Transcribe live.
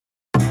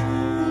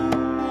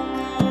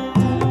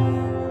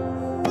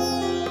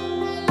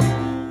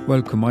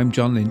Welcome, I'm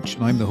John Lynch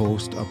and I'm the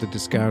host of The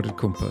Discarded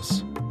Compass,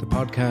 the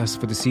podcast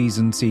for the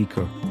seasoned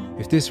seeker.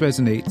 If this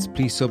resonates,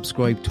 please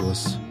subscribe to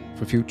us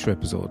for future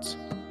episodes.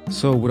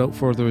 So without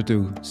further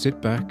ado,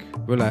 sit back,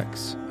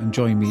 relax and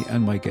join me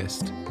and my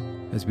guest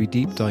as we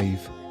deep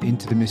dive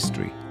into the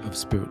mystery of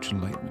spiritual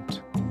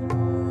enlightenment.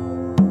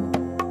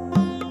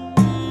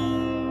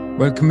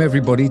 Welcome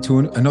everybody to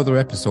another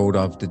episode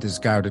of The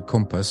Discarded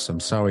Compass.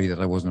 I'm sorry that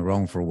I wasn't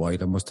around for a while.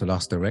 I must have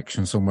lost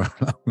direction somewhere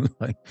along the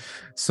line.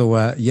 So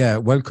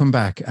welcome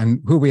back.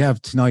 And who we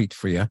have tonight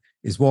for you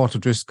is Walter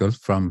Driscoll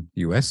from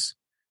US.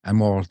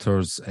 And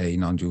Walter's a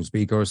non-Jew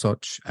speaker as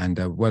such. And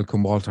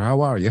welcome, Walter.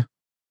 How are you?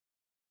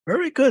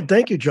 Very good.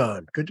 Thank you,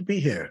 John. Good to be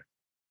here.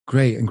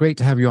 Great. And great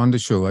to have you on the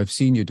show. I've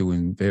seen you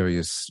doing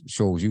various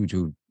shows,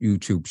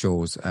 YouTube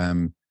shows.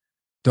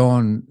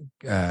 Dawn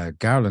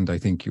Garland, I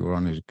think you were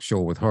on a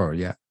show with her,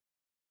 yeah.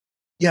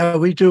 Yeah,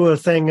 we do a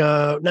thing,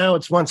 now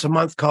it's once a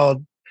month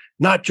called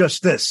Not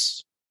Just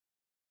This.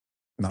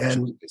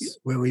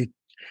 Where we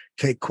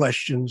take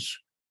questions.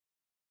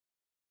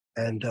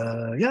 And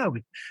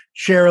we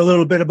share a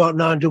little bit about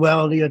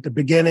non-duality at the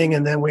beginning,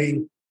 and then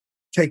we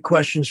take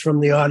questions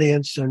from the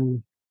audience,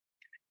 and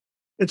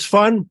it's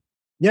fun.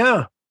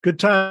 Yeah, good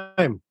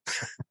time.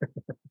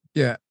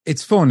 Yeah,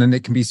 it's fun, and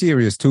it can be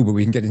serious too, but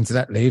we can get into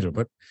that later.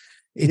 But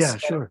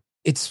sure.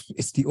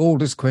 It's the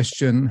oldest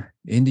question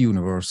in the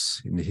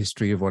universe, in the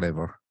history of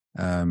whatever.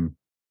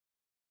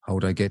 How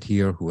did I get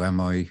here? Who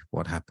am I?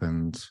 What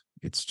happened?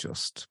 It's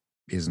just,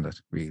 isn't it,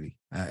 really?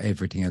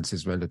 Everything else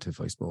is relative,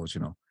 I suppose,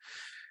 you know.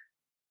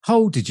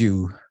 How did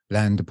you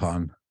land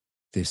upon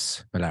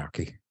this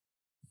malarkey?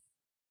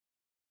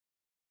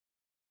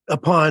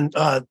 Upon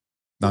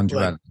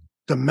non-duality.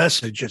 The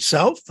message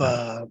itself?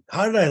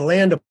 How did I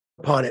land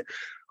upon it?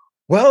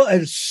 Well,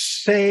 I'd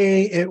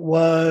say it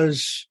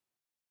was...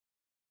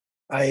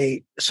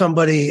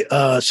 somebody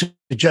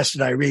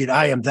suggested I read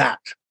I Am That.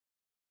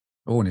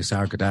 Oh,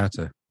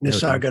 Nisargadatta.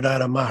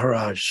 Nisargadatta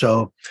Maharaj.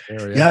 So,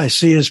 I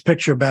see his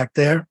picture back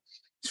there.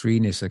 Sri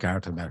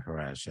Nisargadatta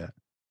Maharaj, yeah.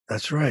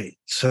 That's right.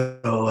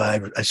 So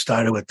I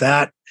started with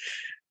that,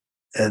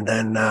 and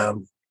then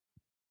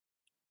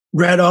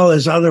read all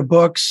his other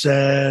books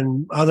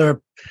and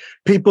other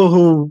people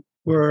who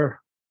were,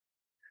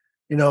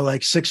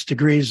 like 6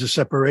 degrees of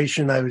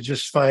separation. I would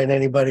just find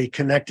anybody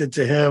connected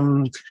to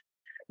him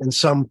in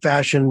some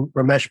fashion,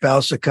 Ramesh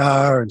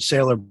Balsekar and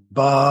Sailor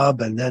Bob,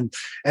 and then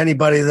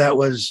anybody that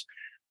was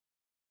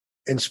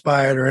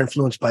inspired or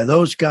influenced by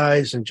those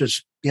guys, and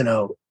just,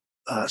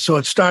 so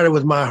it started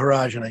with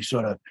Maharaj, and I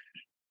sort of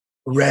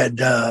read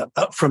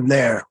up from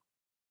there.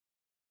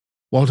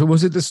 Walter,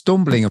 was it the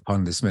stumbling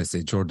upon this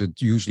message, or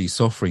did usually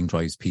suffering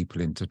drives people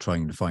into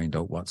trying to find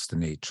out what's the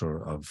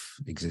nature of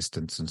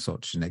existence and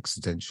such? An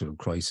existential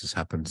crisis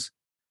happens.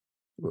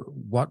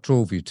 What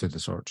drove you to the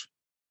search?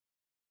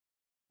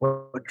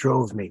 What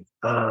drove me?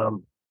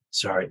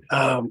 It's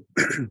a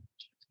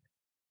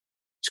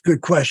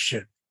good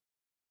question.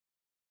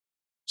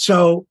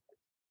 So,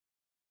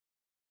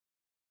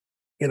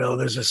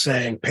 there's a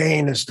saying,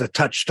 pain is the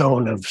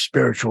touchstone of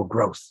spiritual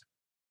growth.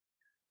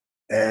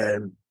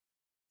 And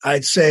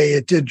I'd say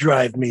it did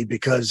drive me,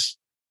 because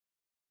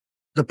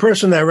the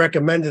person that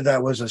recommended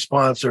that was a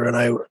sponsor, and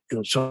I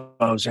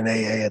was in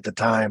AA at the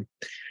time.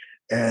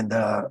 And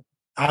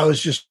I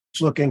was just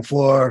looking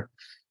for,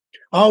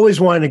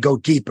 always wanting to go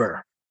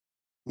deeper,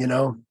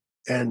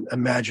 and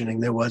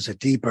imagining there was a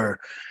deeper.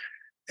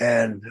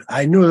 And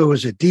I knew there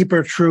was a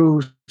deeper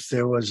truth.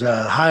 There was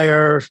a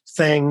higher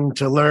thing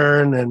to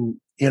learn. And,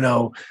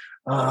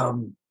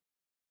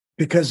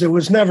 because it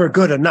was never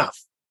good enough.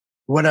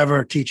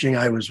 Whatever teaching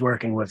I was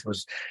working with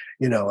was,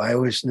 I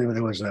always knew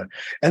there was and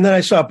then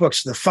I saw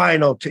books,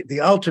 the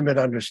ultimate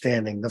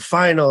understanding, the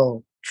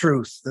final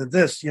truth,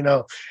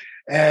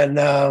 and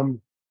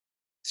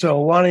so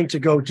wanting to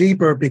go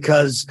deeper,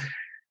 because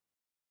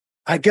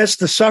I guess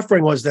the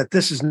suffering was that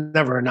this is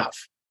never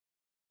enough.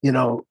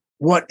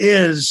 What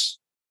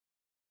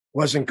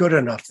wasn't good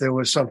enough. There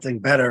was something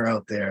better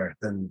out there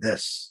than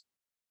this,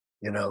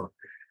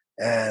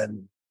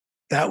 and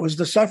that was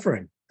the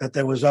suffering, that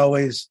there was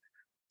always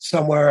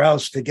somewhere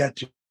else to get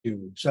to,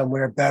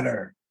 somewhere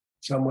better,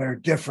 somewhere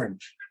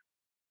different,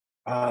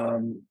 a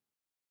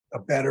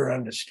better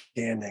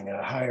understanding,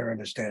 a higher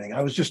understanding.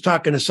 I was just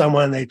talking to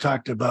someone, they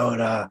talked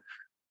about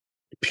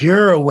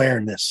pure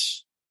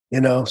awareness.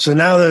 So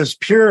now there's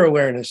pure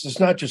awareness. It's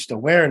not just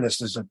awareness,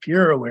 there's a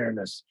pure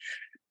awareness.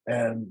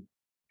 And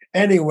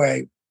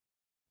anyway,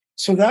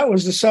 so that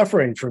was the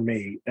suffering for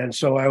me. And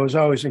so I was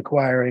always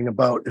inquiring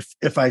about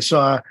if I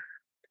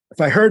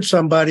heard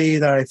somebody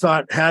that I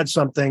thought had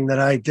something that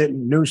I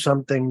didn't, knew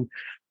something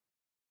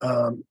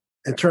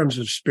in terms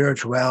of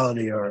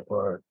spirituality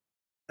or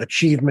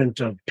achievement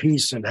of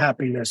peace and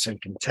happiness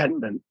and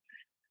contentment,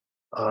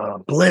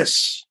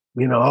 bliss,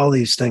 all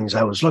these things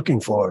I was looking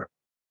for.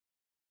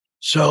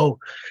 So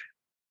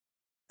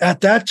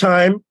at that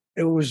time,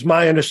 it was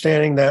my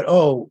understanding that,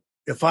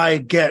 if I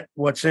get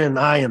what's in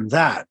I Am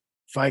That,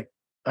 if I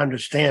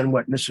understand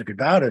what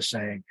Nisargadatta is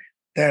saying,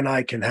 then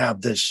I can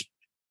have this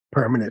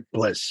permanent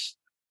bliss.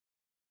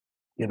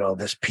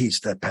 this peace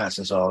that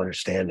passes all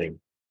understanding.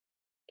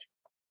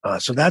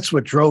 So that's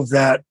what drove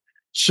that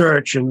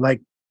search, and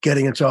like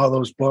getting into all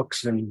those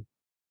books and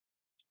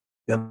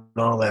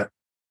all that.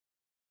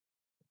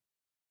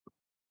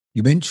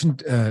 You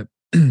mentioned AA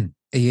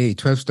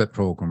 12-step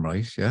program,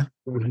 right? Yeah.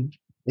 Mm-hmm.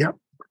 Yep.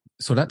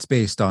 So that's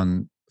based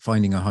on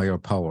finding a higher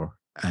power.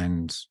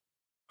 And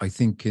I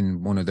think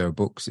in one of their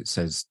books, it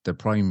says the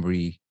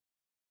primary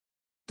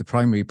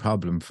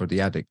problem for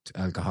the addict,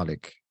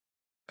 alcoholic,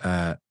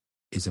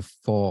 is a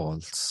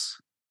false,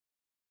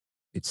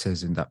 it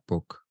says in that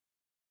book,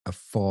 a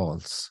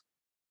false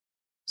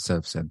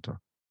self-center.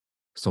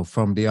 So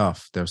from the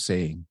off, they're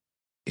saying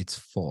it's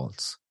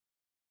false.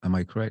 Am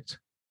I correct?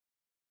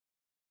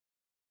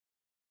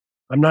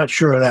 I'm not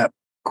sure of that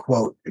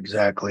quote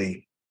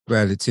exactly.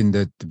 Well, it's in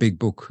the big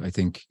book, I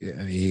think,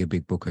 a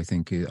big book, I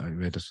think I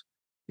read it.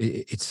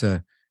 It's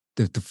the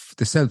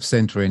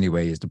self-center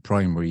anyway is the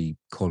primary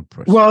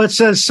culprit. Well, it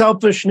says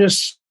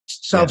selfishness,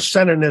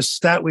 self-centeredness,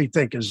 that we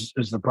think is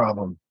the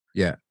problem.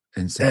 Yeah.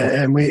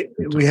 And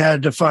we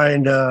had to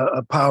find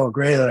a power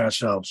greater than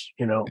ourselves,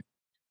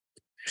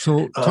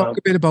 So talk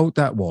a bit about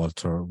that,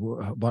 Walter.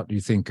 What do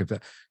you think of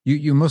that?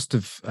 You must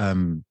have,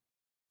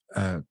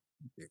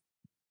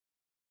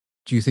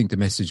 do you think the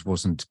message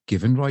wasn't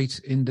given right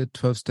in the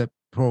 12-step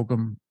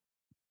program?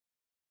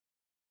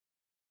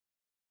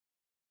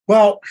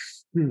 Well,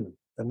 the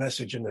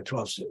message in the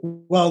 12-step.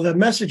 Well, the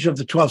message of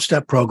the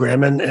 12-step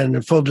program, and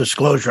in full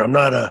disclosure, I'm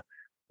not a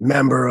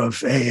member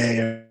of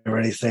AA or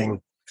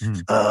anything.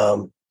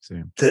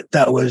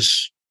 That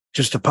was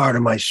just a part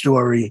of my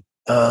story.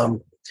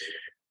 But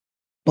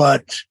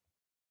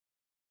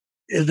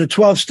the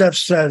 12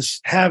 steps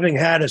says, having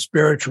had a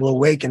spiritual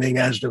awakening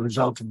as the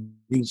result of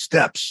these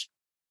steps,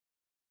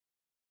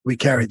 we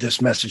carried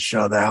this message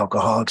to other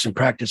alcoholics and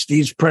practice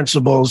these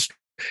principles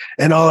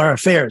in all our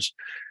affairs.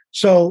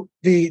 So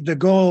the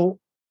goal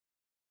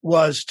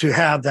was to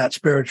have that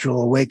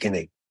spiritual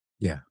awakening.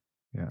 Yeah.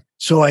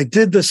 So I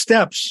did the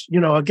steps,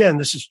 again,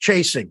 this is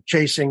chasing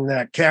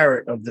that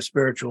carrot of the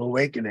spiritual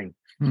awakening.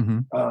 Mm-hmm.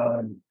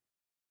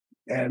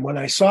 And when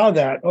I saw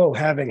that,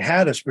 having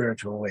had a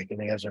spiritual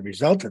awakening as a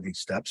result of these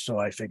steps, so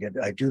I figured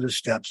I do the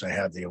steps, I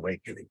have the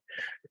awakening.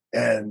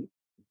 And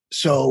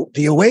so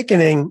the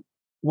awakening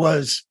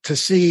was to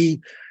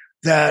see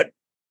that,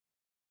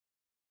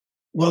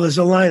 well, there's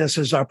a line that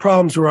says, our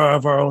problems are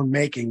of our own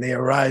making. They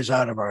arise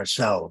out of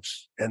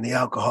ourselves. And the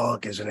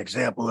alcoholic is an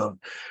example of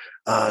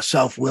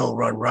self-will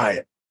run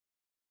riot.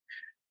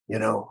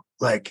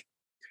 Like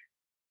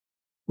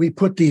we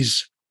put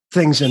these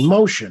things in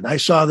motion. I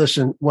saw this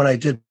when I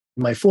did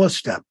my 4th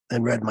step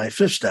and read my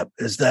 5th step,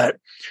 is that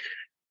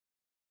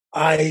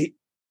I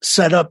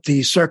set up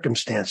these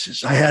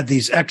circumstances. I had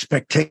these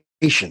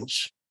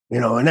expectations.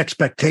 An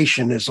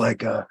expectation is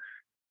like a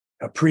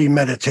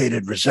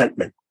premeditated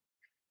resentment.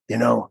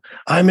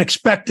 I'm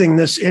expecting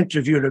this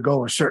interview to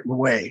go a certain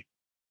way.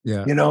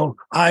 Yeah.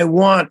 I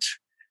want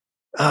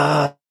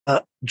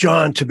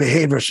John to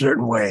behave a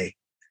certain way,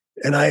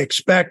 and I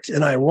expect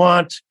and I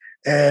want,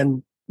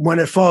 and when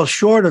it falls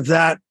short of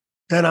that,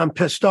 then I'm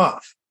pissed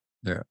off.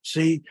 Yeah.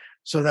 See,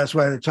 so that's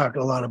why they talk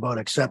a lot about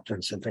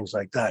acceptance and things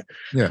like that.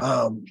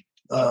 Yeah.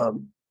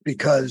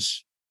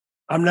 Because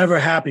I'm never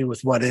happy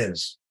with what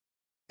is.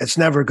 It's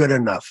never good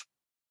enough.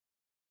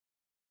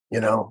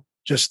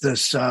 Just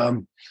this.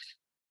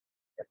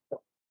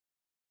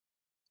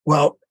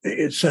 Well,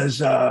 it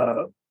says.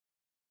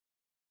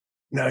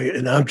 Now,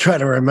 and I'm trying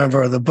to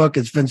remember the book.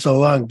 It's been so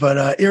long,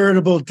 but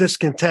irritable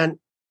discontent.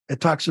 It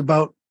talks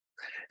about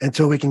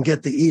until we can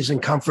get the ease and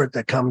comfort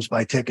that comes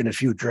by taking a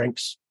few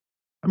drinks.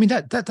 I mean,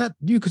 that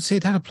you could say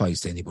that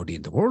applies to anybody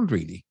in the world,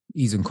 really.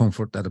 Ease and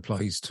comfort, that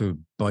applies to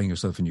buying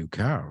yourself a new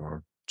car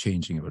or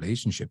changing a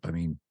relationship. I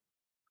mean,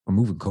 or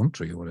moving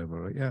country or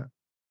whatever. Right? Yeah.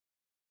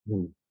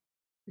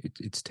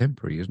 It's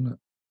temporary, isn't it?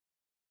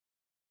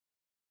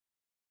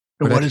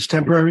 What is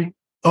temporary?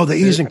 Oh, the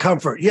ease and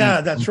comfort. Yeah,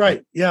 that's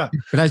right. Yeah.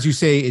 But as you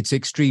say, it's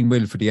extreme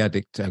will for the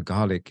addict,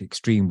 alcoholic.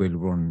 Extreme will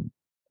run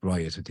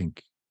riot, I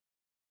think.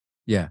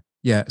 Yeah.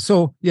 Yeah.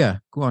 So, yeah,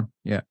 go on.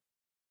 Yeah.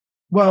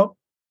 Well,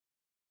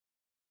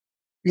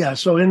 yeah.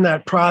 So in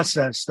that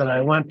process that I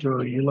went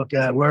through, you look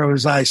at where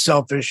was I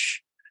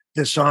selfish,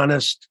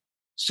 dishonest,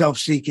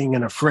 self-seeking,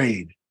 and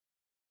afraid.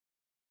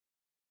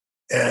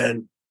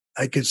 And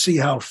I could see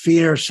how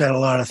fear set a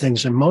lot of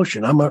things in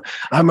motion.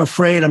 I'm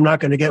afraid I'm not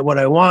going to get what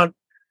I want.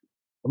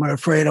 I'm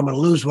afraid I'm going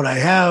to lose what I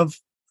have.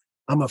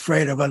 I'm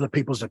afraid of other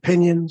people's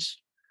opinions,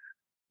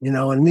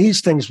 and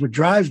these things would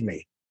drive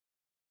me,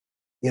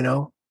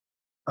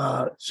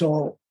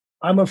 so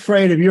I'm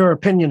afraid of your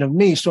opinion of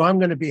me. So I'm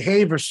going to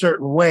behave a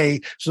certain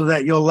way so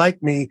that you'll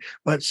like me.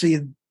 But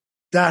see,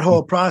 that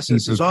whole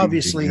process is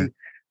obviously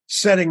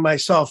setting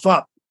myself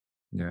up.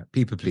 Yeah.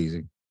 People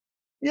pleasing.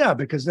 Yeah.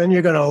 Because then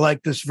you're going to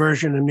like this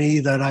version of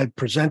me that I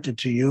presented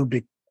to you,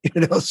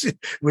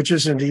 which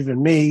isn't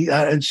even me.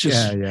 It's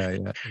just, yeah.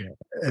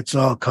 It's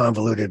all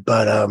convoluted,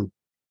 but,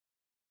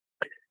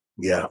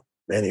 yeah.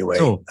 Anyway.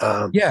 So,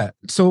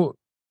 So,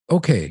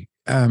 okay.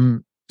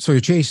 So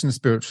you're chasing the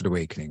spiritual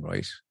awakening,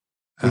 right?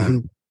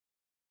 Um,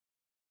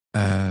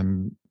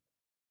 um,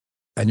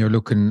 and you're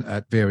looking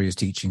at various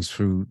teachings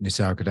through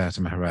Nisargadatta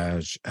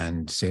Maharaj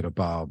and Sera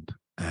Bob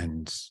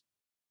and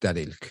that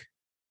ilk.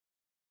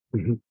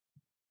 Mm-hmm.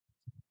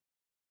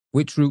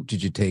 Which route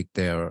did you take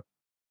there,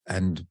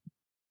 and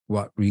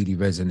what really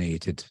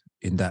resonated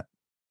in that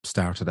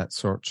start of that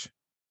search?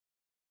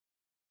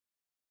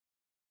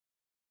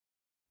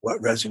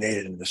 What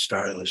resonated in the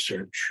start of the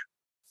search?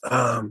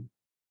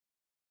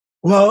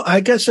 Well,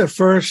 I guess at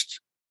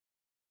first,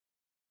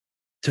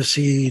 to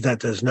see that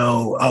there's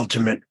no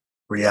ultimate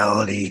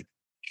reality,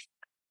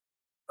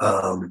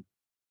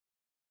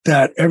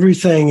 that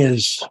everything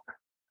is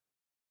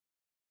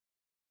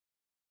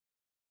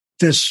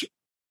this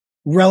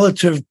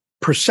relative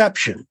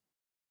perception.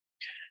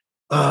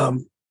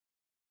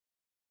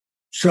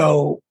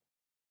 So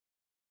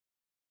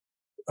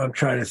I'm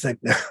trying to think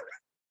now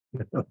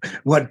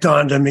what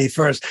dawned on me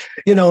first.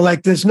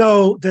 Like there's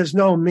no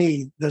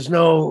me. There's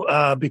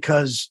no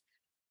because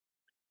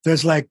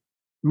there's like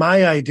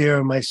my idea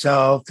of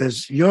myself,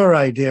 there's your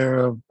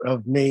idea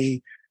of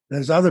me,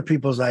 there's other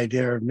people's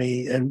idea of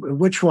me, and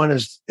which one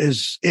is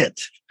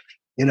it?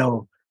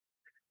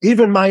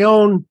 Even my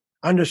own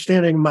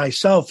understanding of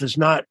myself is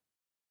not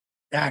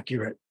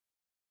accurate,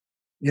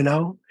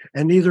 and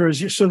neither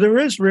is you. So there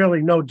is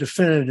really no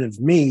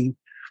definitive me.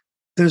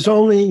 There's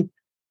only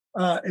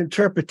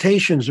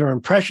interpretations or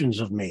impressions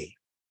of me,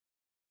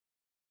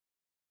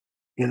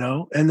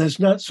 and there's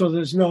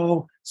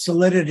no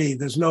solidity,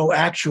 there's no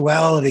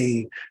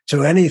actuality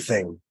to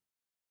anything.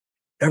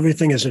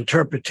 Everything is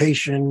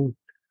interpretation,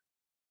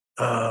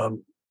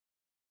 and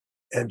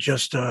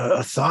just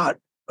a thought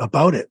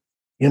about it.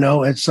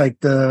 It's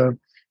like the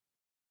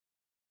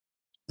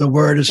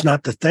word is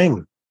not the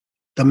thing.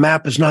 The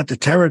map is not the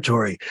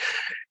territory.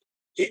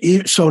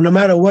 So no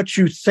matter what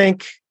you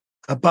think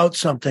about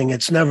something,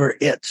 it's never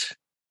it.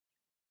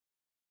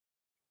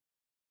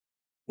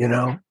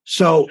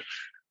 So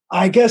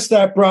I guess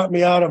that brought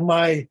me out of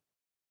my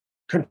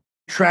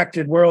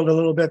contracted world a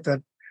little bit,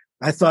 that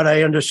I thought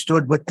I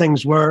understood what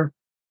things were.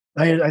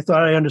 I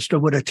thought I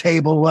understood what a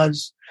table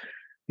was.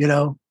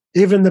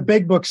 Even the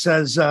big book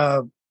says,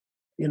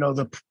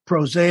 the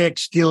prosaic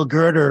steel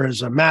girder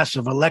is a mass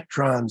of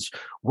electrons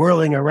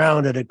whirling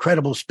around at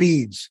incredible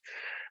speeds.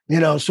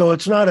 So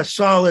it's not a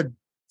solid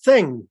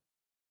thing.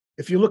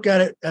 If you look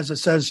at it, as it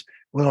says,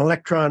 with an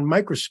electron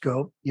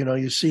microscope,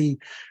 you see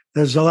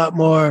there's a lot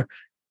more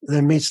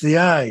than meets the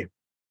eye.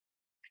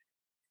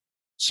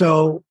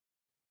 So,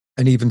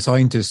 and even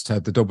scientists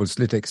have the double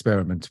slit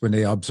experiment. When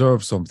they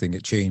observe something,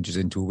 it changes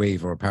into a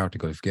wave or a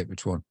particle. I forget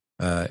which one.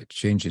 It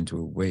changes into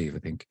a wave, I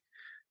think.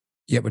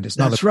 Yeah, but it's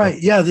not. That's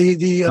right. Yeah,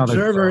 the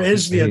observer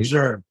is the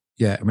observed.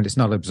 Yeah, when it's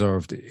not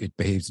observed, it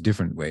behaves a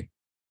different way.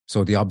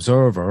 So the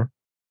observer,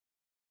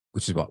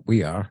 which is what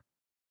we are,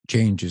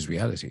 changes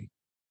reality.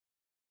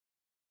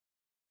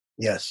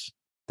 Yes.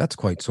 That's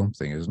quite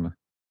something, isn't it?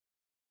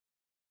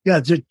 Yeah,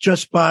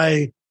 just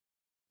by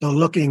the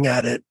looking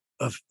at it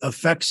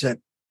affects it.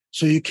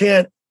 So you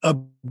can't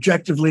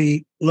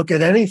objectively look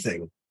at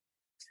anything.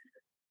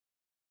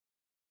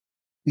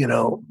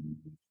 Yeah,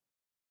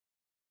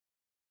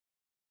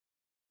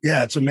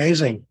 it's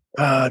amazing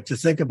to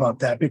think about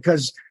that,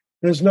 because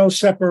there's no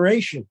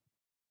separation.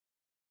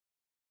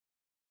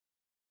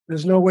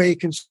 There's no way you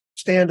can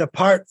stand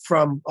apart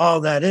from all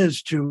that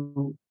is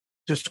to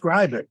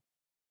describe it.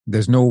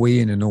 There's no way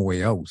in and no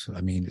way out. I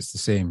mean, it's the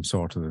same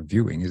sort of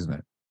viewing, isn't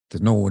it?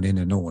 There's no one in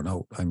and no one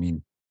out. I mean,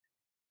 you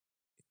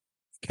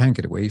can't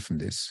get away from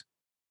this.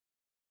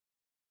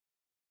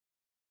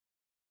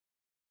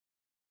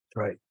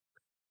 Right.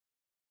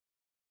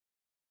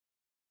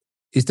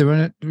 Is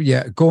there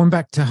going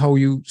back to how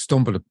you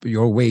stumbled up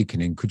your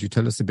awakening, could you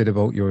tell us a bit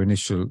about your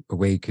initial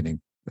awakening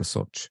as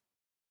such?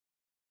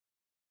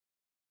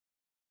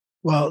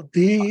 Well,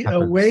 the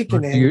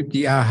awakening...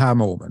 The aha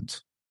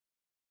moment.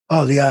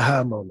 Oh, the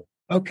aha moment.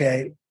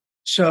 Okay.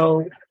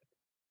 So,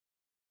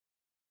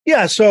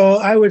 yeah, so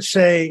I would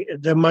say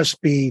there must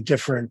be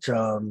different,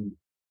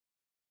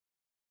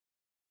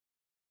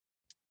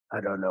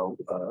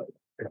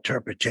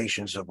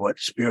 interpretations of what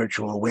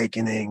spiritual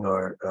awakening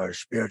or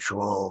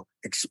spiritual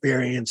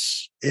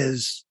experience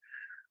is.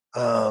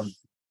 But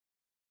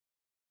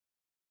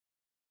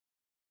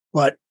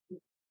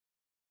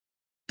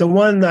the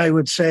one I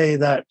would say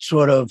that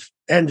sort of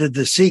ended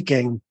the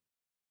seeking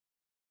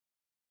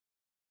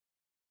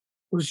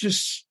was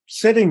just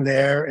sitting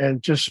there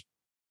and just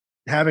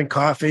having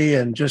coffee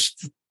and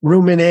just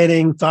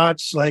ruminating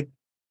thoughts like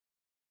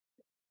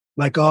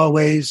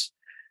always.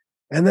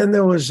 And then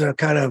there was a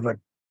kind of a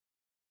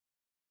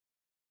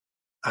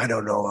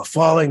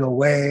falling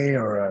away,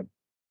 or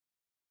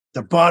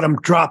the bottom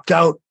dropped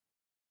out,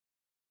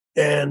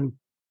 and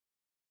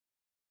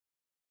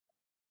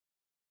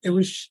it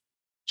was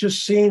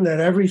just seeing that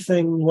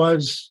everything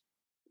was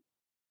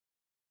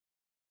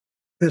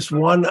this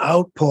one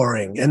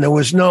outpouring, and there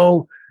was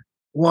no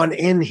one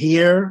in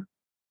here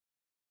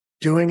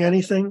doing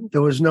anything.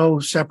 There was no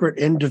separate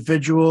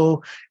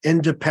individual,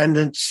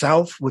 independent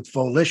self with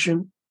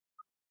volition.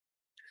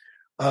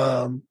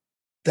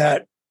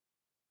 that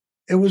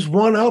it was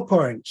one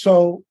outpouring.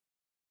 So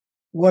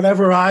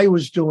whatever I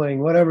was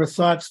doing, whatever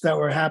thoughts that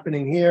were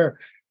happening here,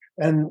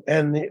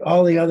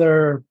 all the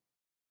other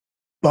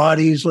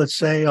bodies, let's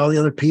say, all the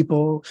other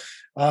people,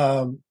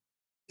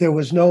 there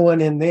was no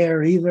one in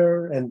there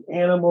either, and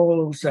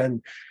animals,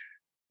 and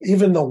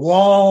even the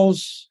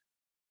walls,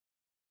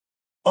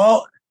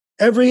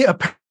 every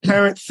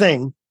apparent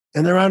thing,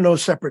 and there are no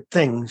separate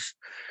things,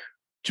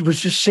 it was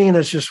just seen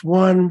as just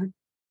one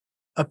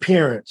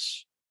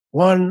appearance.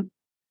 One,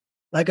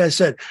 like I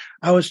said,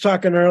 I was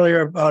talking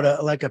earlier about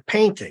a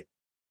painting.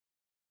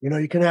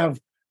 You can have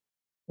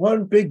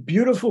one big,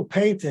 beautiful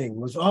painting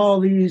with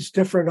all these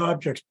different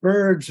objects,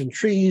 birds and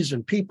trees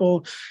and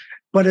people,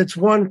 but it's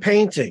one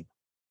painting,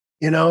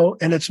 and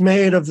it's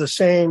made of the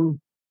same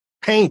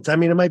paint. I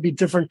mean, it might be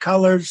different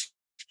colors.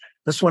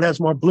 This one has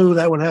more blue,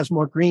 that one has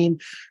more green,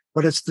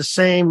 but it's the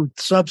same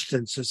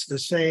substance. It's the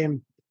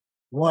same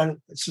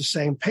one. It's the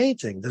same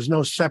painting. There's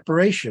no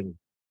separation,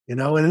 and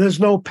there's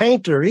no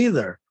painter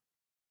either.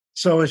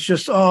 So it's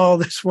just all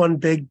this one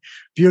big,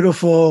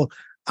 beautiful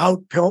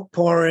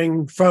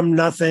outpouring from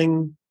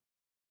nothing,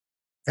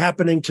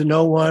 happening to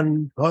no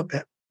one,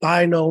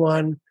 by no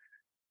one.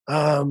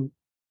 So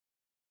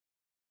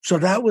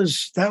that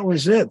was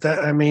it.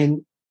 That's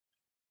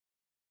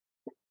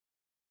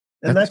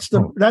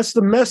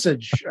the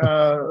message.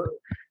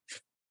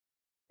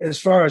 As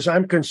far as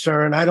I'm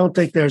concerned, I don't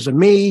think there's a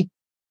me.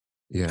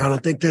 Yeah. I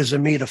don't think there's a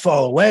me to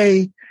fall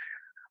away.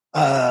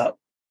 I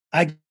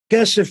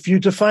guess if you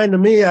define the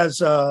me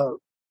as a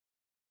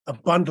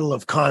bundle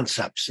of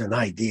concepts and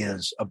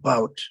ideas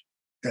about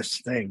this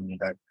thing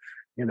that,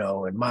 in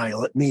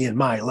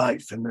my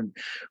life. And then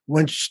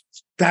once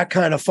that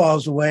kind of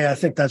falls away, I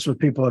think that's what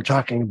people are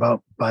talking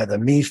about by the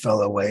me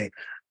fell away.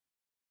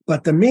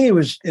 But the me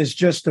is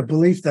just a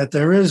belief that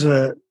there is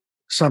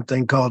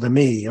something called a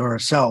me or a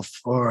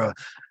self or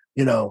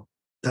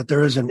that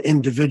there is an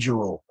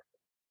individual.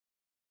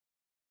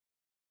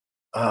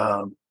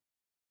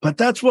 But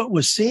that's what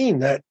was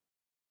seen,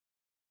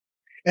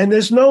 and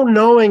there's no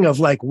knowing of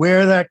like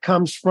where that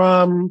comes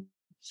from,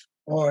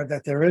 or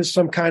that there is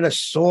some kind of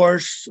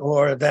source,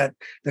 or that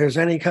there's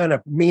any kind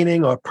of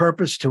meaning or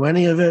purpose to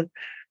any of it.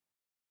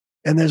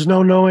 And there's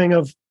no knowing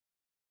of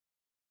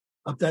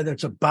that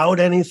it's about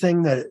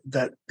anything,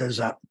 that there's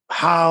a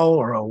how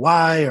or a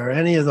why or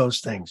any of those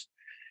things.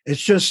 It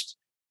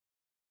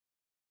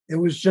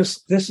was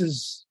just, this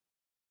is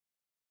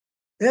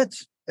it.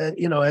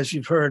 And, as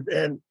you've heard,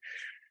 and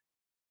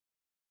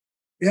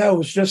yeah, it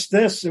was just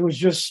this. It was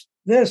just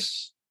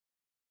this.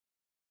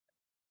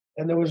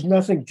 And there was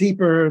nothing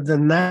deeper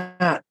than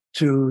that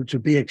to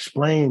be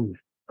explained.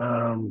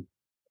 That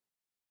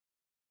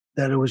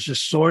it was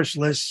just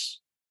sourceless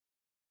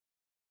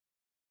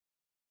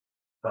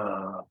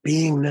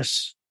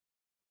beingness,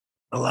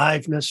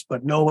 aliveness,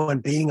 but no one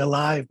being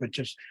alive, but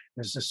just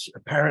there's this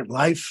apparent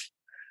life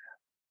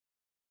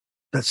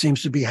that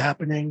seems to be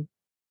happening.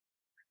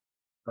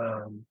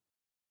 And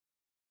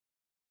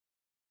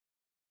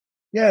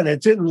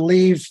it didn't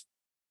leave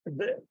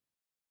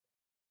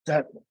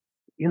that.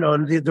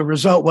 And the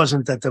result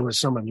wasn't that there was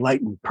some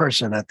enlightened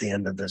person at the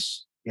end of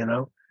this,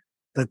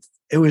 that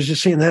it was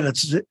just seeing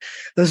that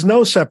there's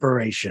no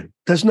separation.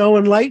 There's no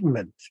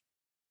enlightenment.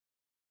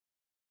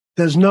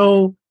 There's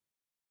no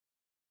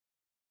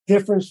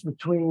difference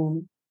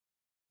between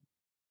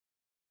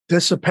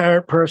this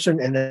apparent person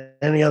and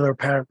any other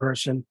apparent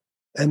person.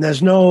 And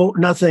there's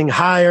nothing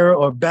higher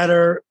or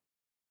better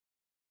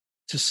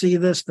to see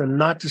this than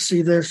not to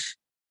see this.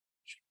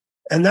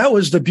 And that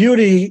was the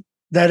beauty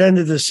that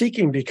ended the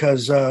seeking,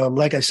 because,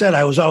 like I said,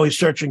 I was always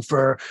searching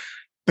for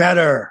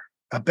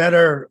a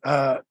better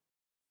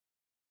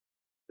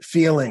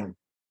feeling,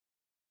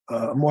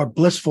 a more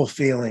blissful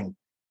feeling.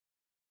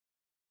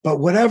 But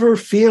whatever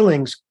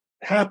feelings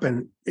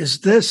happen is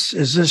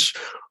this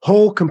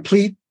whole,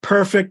 complete,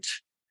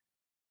 perfect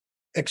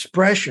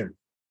expression.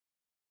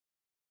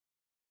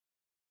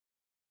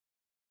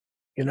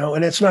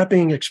 And it's not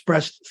being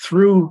expressed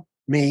through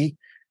me.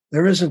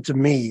 There isn't a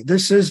me.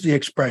 This is the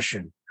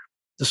expression.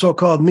 The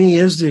so-called me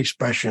is the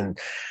expression.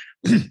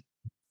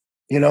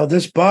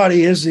 This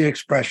body is the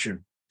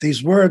expression.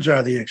 These words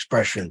are the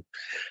expression.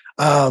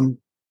 And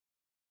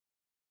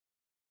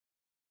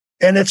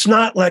it's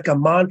not like a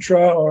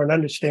mantra or an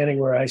understanding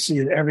where I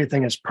see that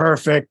everything is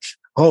perfect,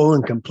 whole,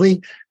 and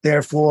complete.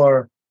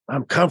 Therefore,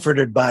 I'm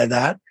comforted by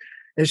that.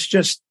 It's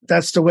just,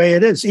 that's the way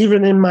it is.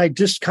 Even in my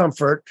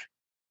discomfort,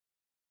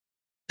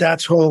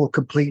 that's whole,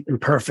 complete, and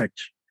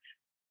perfect.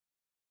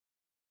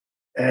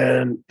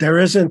 And there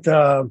isn't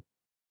a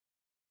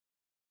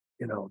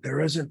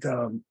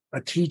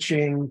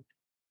teaching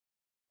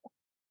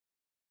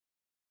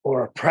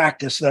or a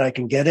practice that I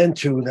can get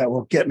into that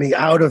will get me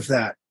out of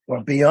that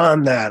or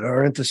beyond that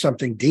or into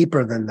something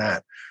deeper than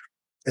that.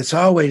 It's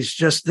always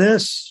just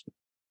this,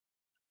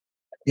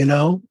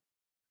 and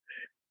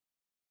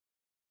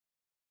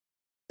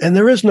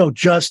there is no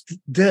just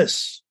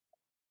this,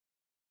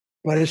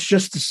 but it's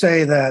just to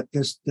say that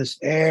this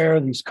air,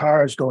 these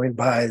cars going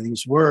by,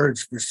 these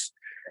words,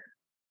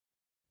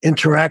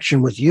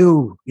 interaction with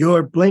you,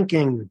 your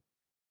blinking,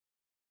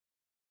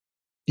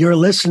 your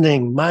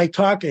listening, my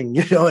talking.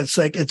 It's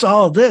like, it's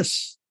all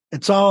this.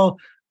 It's all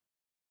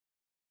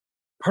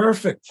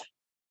perfect.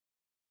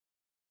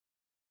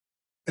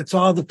 It's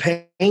all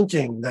the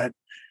painting that,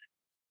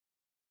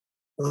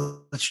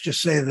 let's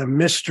just say, the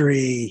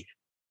mystery,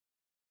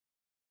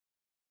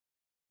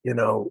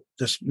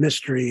 this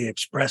mystery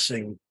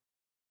expressing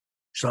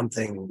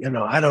something,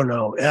 I don't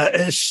know.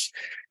 It's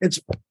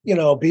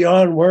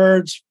beyond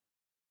words.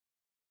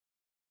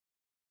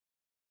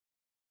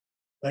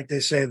 Like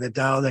they say, the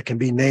Tao that can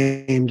be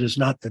named is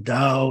not the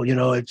Tao.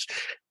 It's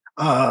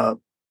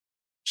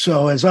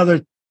so, as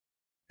other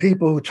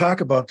people who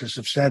talk about this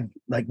have said,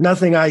 like,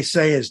 nothing I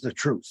say is the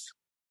truth,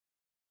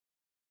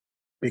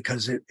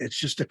 because it's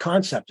just a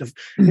concept of,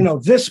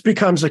 this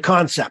becomes a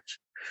concept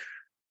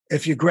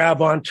if you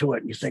grab onto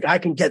it and you think, I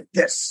can get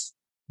this.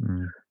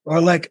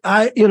 Or like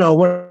when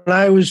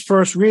I was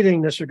first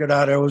reading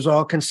Nisargadatta, it was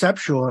all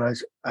conceptual, and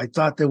I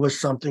thought there was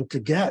something to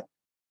get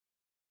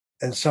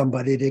and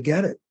somebody to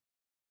get it.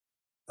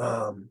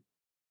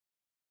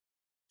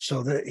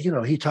 So that,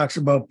 he talks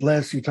about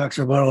bliss, he talks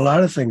about a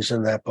lot of things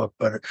in that book,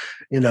 but,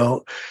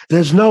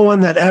 there's no one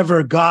that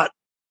ever got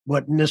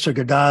what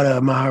Nisargadatta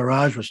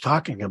Maharaj was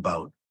talking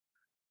about.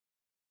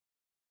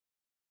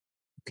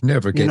 Can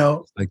never get,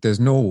 like, there's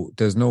no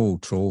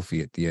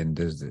trophy at the end,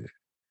 is there?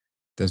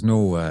 There's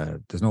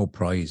no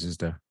prize, is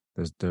there?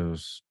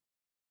 There's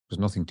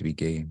nothing to be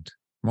gained.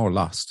 More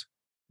lost.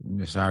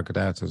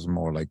 Nisargadatta was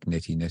more like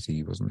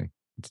nitty, wasn't he?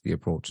 It's the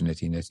approach to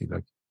nitty,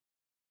 like.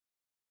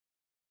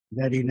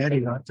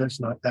 Nitty, not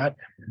that.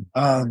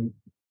 I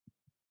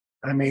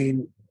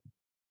mean,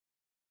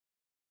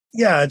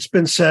 yeah, it's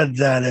been said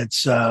that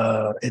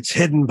it's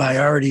hidden by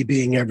already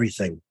being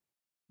everything.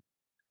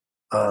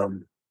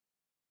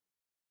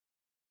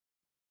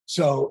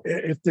 So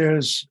if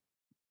there's,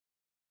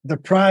 the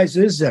prize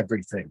is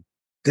everything.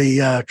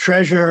 The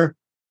treasure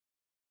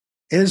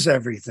is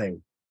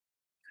everything.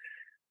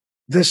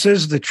 This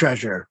is the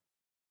treasure.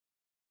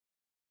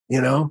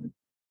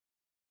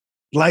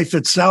 Life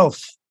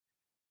itself.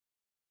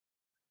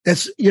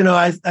 It's,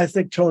 I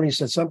think Tony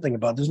said something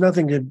about there's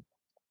nothing to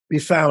be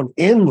found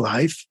in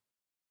life.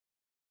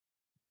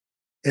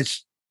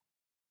 This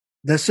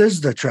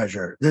is the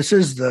treasure. This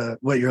is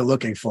what you're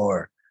looking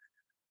for.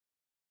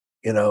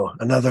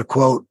 Another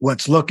quote,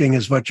 what's looking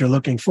is what you're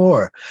looking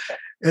for.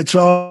 It's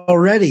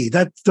already,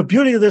 that the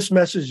beauty of this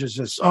message is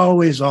it's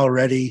always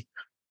already.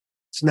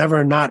 It's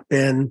never not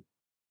been.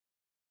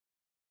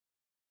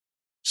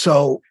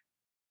 So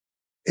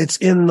it's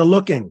in the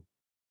looking.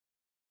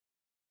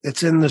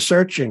 It's in the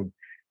searching.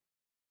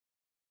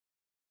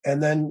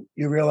 And then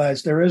you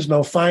realize there is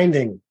no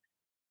finding.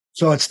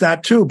 So it's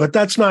that too, but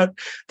that's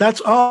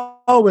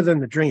all within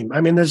the dream. I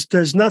mean,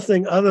 there's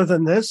nothing other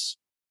than this.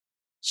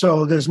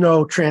 So there's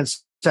no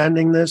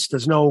transcending this.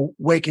 There's no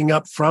waking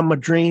up from the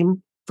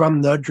dream,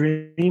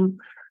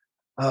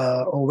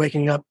 or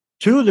waking up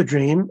to the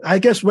dream. I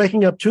guess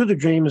waking up to the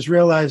dream is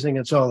realizing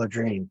it's all a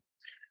dream,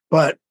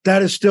 but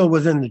that is still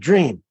within the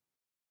dream.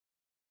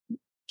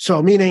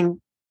 So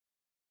meaning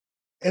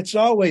it's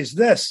always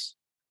this,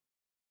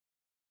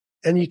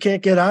 and you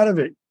can't get out of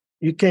it.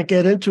 You can't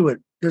get into it.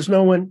 There's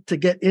no one to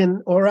get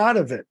in or out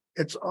of it.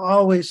 It's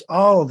always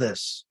all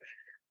this.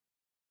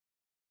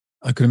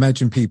 I can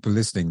imagine people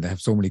listening, they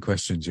have so many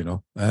questions,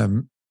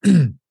 and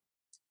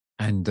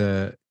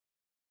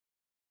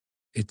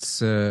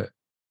it's a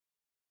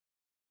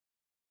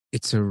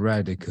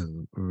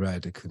radical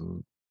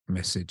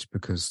message,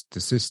 because the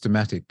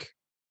systematic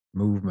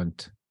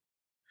movement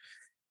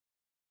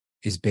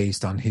is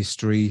based on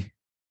history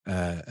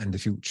and the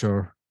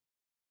future.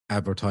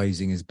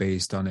 Advertising is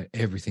based on it.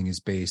 Everything is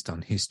based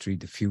on history,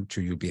 the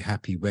future. You'll be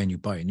happy when you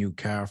buy a new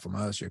car from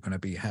us. You're going to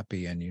be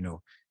happy, and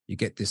you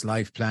get this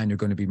life plan, you're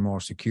going to be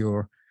more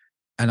secure.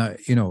 And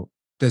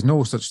there's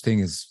no such thing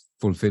as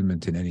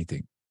fulfillment in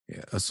anything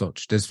as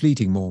such. There's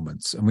fleeting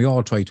moments, and we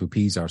all try to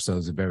appease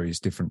ourselves in various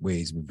different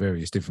ways with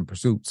various different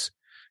pursuits.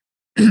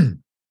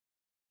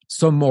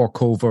 Some more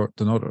covert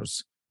than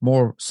others,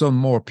 some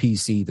more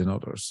PC than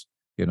others,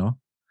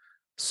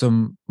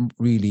 some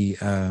really,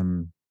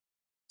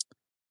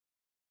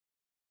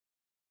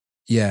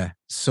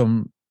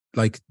 some,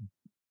 like,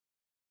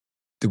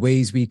 the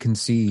ways we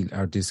conceal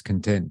our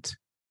discontent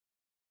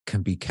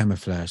can be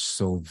camouflaged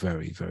so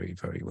very, very,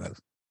 very well.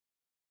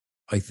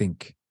 I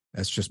think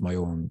that's just my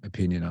own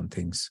opinion on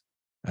things.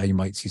 You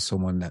might see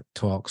someone that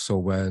talks so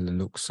well and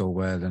looks so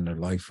well and their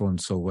life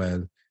runs so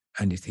well,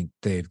 and you think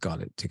they've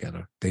got it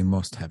together. They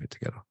must have it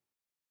together.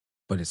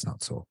 But it's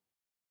not so.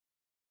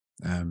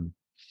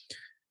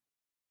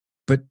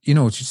 But,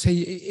 to say,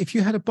 if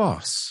you had a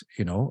boss,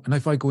 and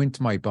if I go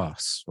into my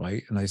boss,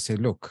 right, and I say,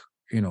 look,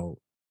 there's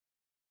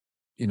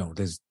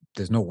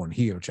no one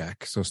here,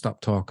 Jack, so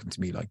stop talking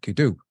to me like you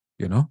do,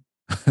 I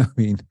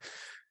mean,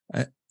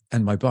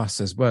 and my boss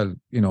says, well,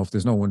 if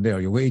there's no one there,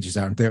 your wages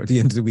aren't there at the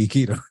end of the week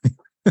either.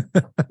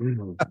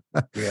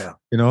 Yeah.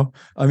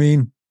 I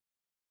mean,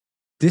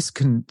 this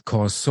can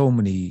cause so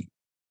many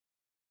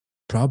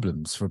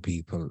problems for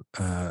people.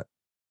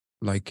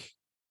 Like,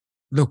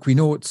 look, we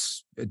know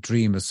it's a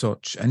dream as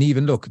such. And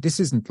even, look, this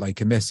isn't like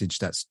a message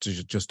that's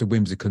just a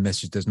whimsical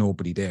message. There's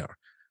nobody there.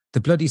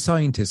 The bloody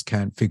scientists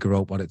can't figure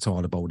out what it's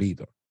all about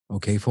either.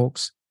 Okay,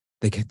 folks?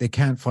 They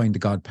can't find the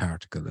God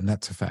particle, and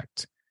that's a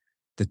fact.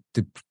 The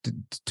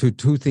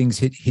two things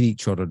hit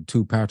each other,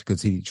 two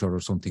particles hit each other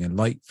or something, and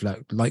light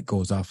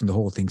goes off and the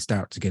whole thing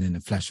starts again in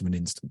a flash of an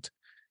instant.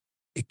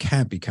 It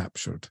can't be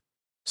captured.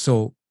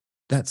 So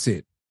that's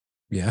it.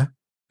 Yeah.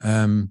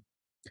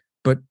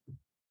 But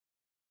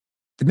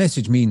the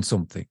message means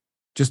something.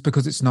 Just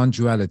because it's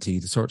non-duality,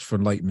 the search for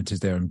enlightenment is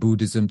there. In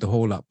Buddhism, the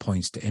whole lot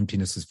points to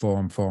emptiness as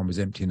form, form as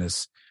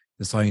emptiness.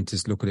 The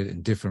scientists look at it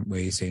in different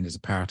ways, saying there's a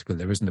particle.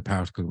 There isn't a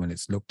particle when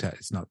it's looked at.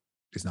 It's not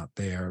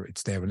there.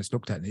 It's there when it's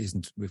looked at, and it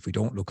isn't if we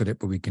don't look at it,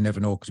 but we can never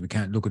know because we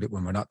can't look at it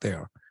when we're not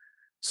there.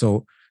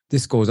 So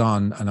this goes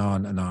on and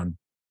on and on.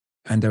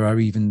 And there are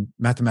even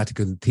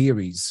mathematical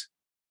theories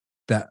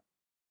that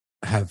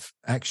have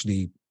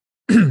actually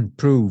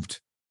proved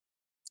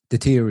the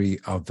theory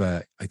of,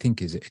 I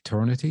think, is it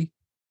eternity?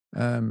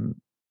 Some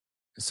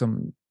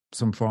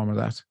form of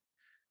that.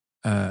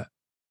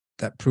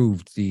 That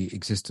proved the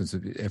existence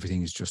of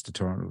everything is just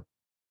eternal.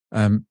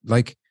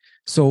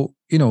 So,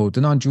 the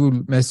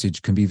non-dual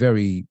message can be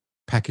very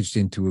packaged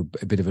into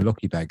a bit of a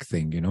lucky bag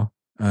thing,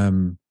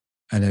 and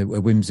a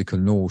whimsical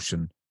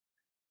notion.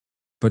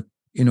 But,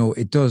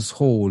 it does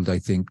hold, I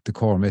think, the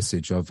core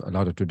message of a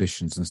lot of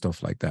traditions and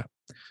stuff like that.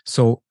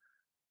 So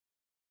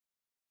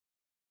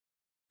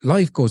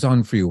life goes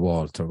on for you,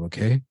 Walter,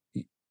 okay?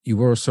 You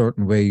were a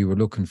certain way, you were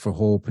looking for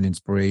hope and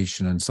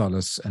inspiration and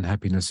solace and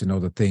happiness in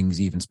other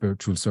things, even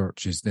spiritual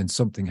searches. Then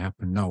something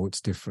happened. Now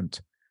it's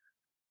different.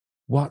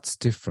 What's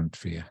different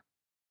for you?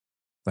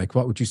 Like,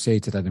 what would you say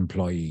to that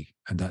employee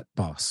and that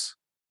boss,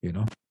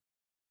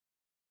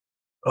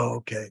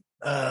 Okay.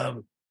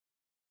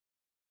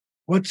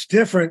 What's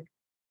different?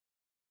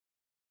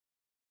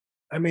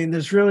 I mean,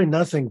 there's really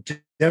nothing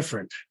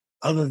different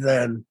other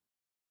than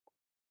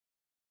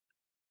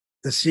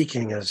the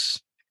seeking is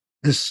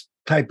this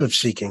type of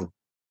seeking.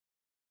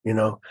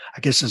 I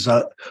guess there's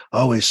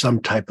always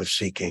some type of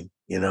seeking,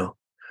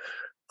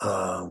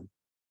 but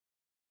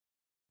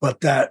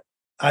that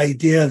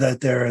idea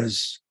that there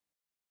is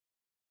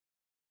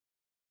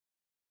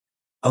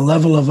a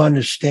level of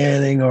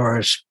understanding or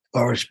a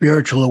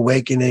spiritual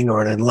awakening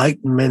or an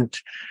enlightenment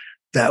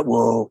that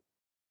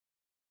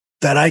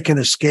I can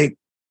escape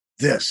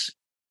this.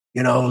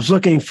 I was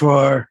looking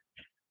for,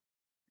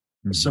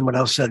 someone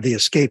else said, the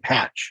escape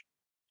hatch.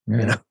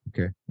 Yeah.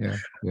 Okay. Yeah.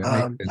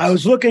 I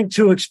was looking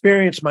to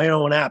experience my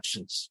own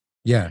absence.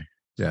 Yeah.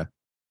 Yeah.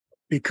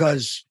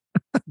 Because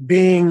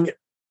being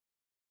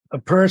a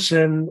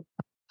person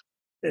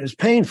is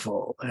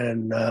painful.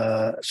 And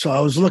so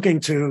I was looking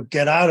to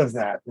get out of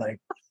that. Like,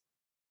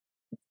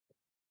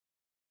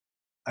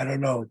 I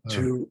don't know,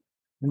 to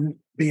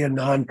be a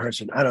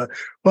non-person.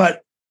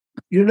 But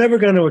you're never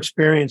going to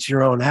experience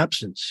your own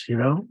absence,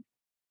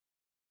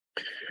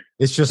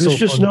 It's just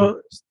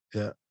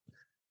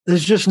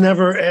there's just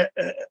never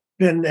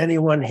been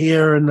anyone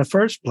here in the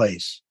first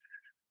place.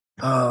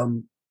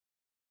 So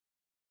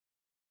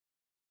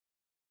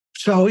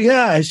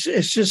yeah, it's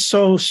just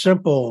so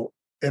simple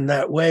in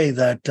that way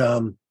that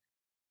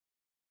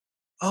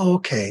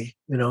okay,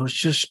 it's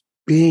just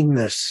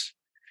beingness.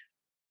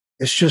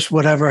 It's just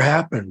whatever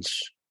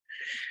happens.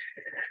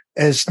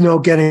 There's no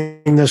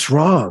getting this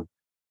wrong.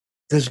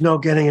 There's no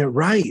getting it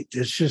right.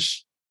 It's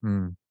just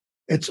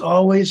it's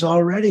always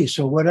already.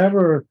 So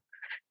whatever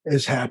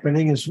is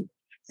happening is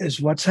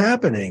what's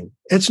happening.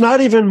 It's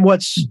not even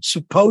what's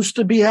supposed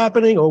to be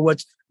happening or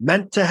what's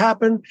meant to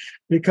happen,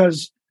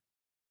 because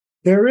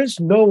there is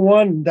no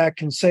one that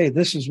can say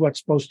this is what's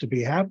supposed to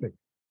be happening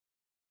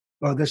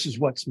or this is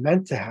what's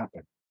meant to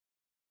happen.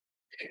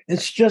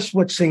 It's just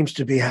what seems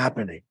to be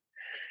happening.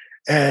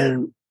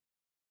 And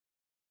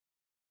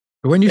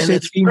but when you say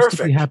it seems perfect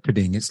to be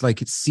happening, it's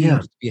like it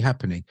seems to be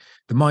happening.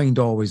 The mind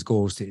always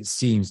goes to it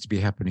seems to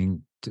be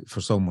happening for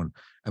someone.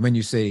 And when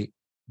you say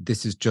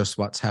this is just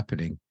what's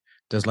happening,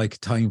 there's like a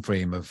time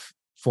frame of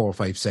 4 or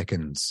 5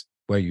 seconds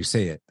where you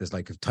say it. There's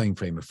like a time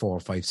frame of 4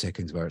 or 5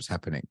 seconds where it's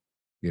happening,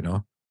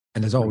 and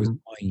there's always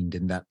mind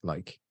in that,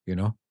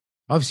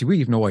 obviously I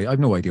have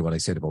no idea what I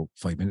said about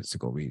 5 minutes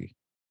ago, really,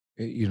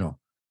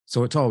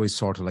 so it's always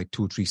sort of like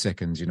 2 or 3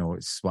 seconds,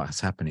 it's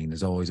what's happening.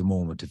 There's always a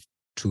moment of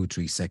 2 or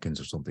 3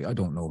 seconds or something. I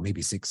don't know,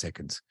 maybe 6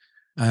 seconds.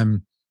 But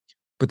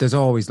there's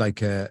always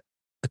like a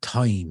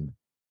time.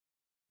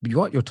 But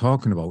what you're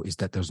talking about is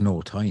that there's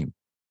no time.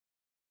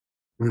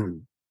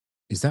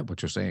 Is that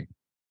what you're saying?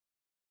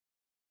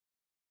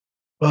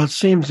 Well, it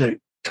seems that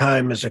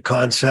time is a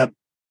concept,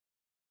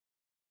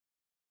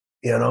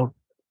 I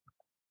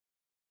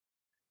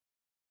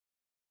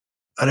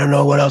don't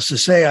know what else to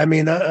say. I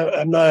mean,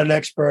 I'm not an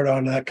expert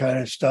on that kind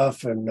of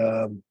stuff.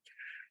 And,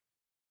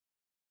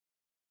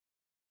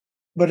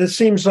 but it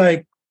seems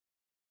like,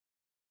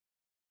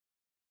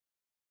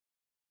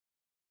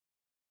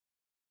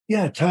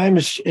 yeah, time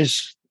is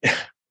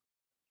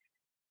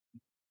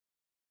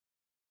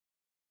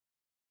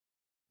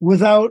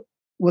without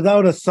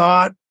a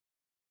thought,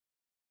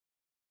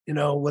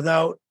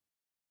 without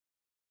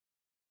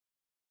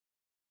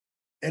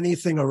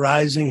anything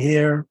arising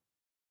here,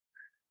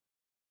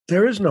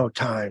 there is no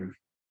time.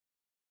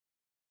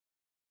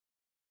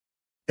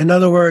 In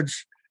other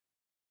words,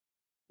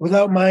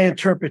 without my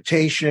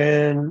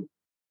interpretation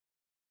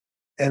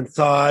and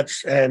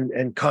thoughts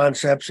and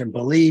concepts and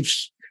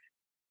beliefs,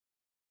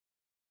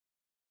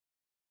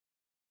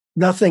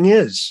 nothing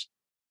is.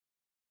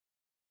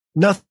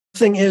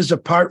 Nothing is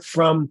apart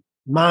from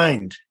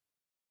mind,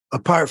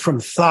 apart from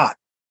thought.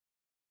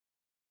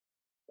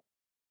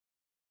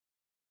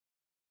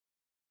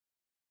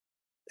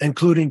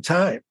 Including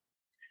time.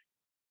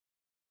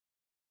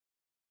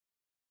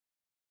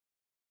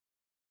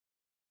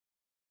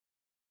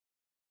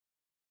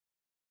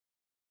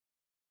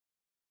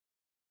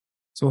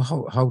 So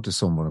how does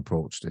someone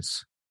approach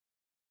this?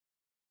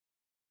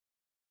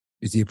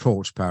 Is the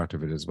approach part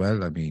of it as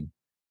well? I mean,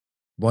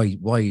 why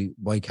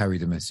carry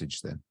the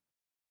message then?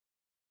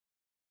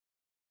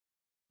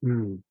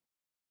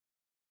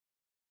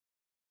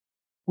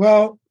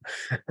 Well,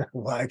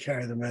 why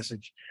carry the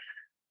message?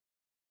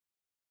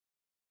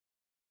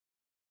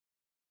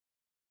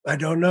 I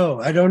don't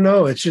know.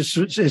 It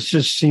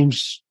just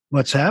seems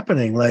what's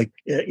happening. Like,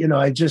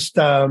 I just,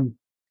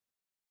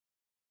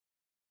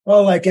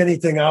 like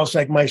anything else,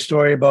 like my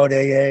story about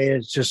AA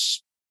is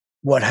just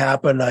what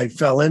happened. I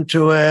fell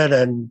into it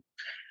and,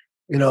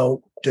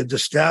 did the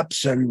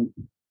steps and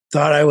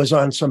thought I was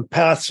on some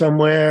path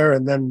somewhere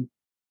and then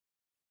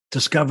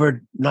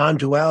discovered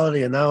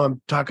non-duality. And now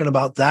I'm talking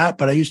about that,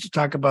 but I used to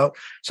talk about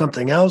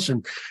something else.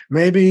 And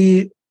maybe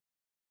in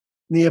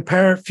the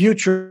apparent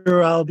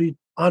future, I'll be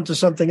onto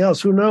something else.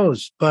 Who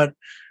knows? But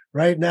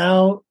right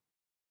now,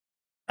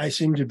 I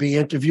seem to be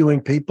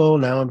interviewing people.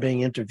 Now I'm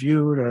being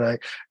interviewed and I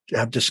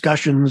have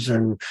discussions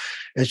and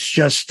it's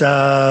just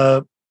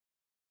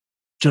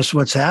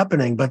what's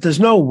happening. But there's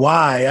no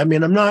why. I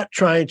mean, I'm not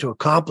trying to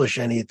accomplish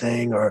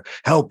anything or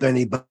help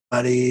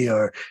anybody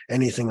or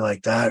anything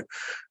like that.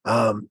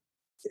 I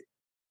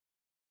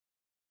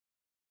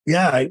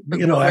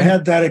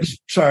had that.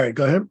 Sorry,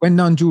 go ahead. When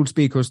non-dual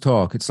speakers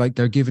talk, it's like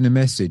they're giving a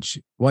message.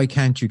 Why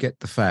can't you get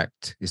the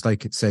fact? It's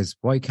like it says,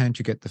 why can't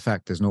you get the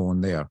fact there's no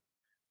one there?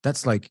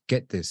 That's like,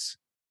 get this,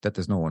 that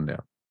there's no one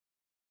there.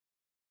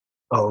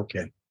 Oh,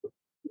 okay.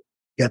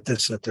 Get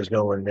this, that there's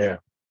no one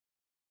there.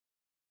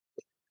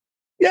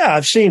 Yeah,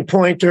 I've seen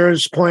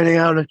pointers pointing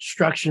out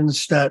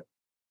instructions that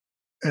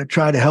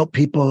try to help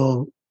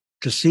people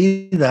to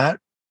see that,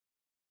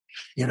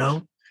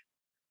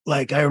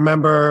 Like I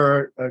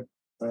remember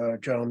a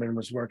gentleman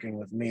was working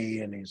with me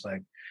and he's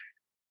like,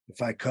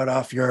 if I cut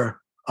off your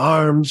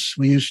arms,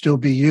 will you still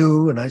be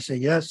you? And I say,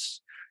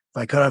 yes.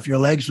 If I cut off your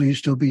legs, will you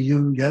still be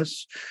you?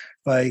 Yes.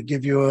 If I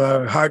give you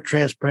a heart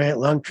transplant,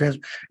 lung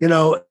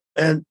transplant,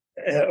 and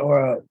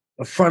or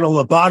a frontal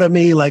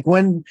lobotomy, like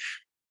when,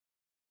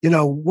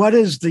 what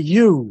is the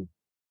you?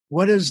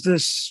 What is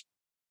this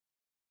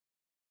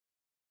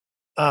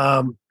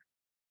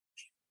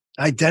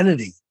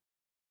identity?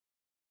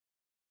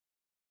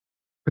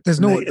 But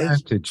there's no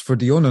advantage for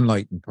the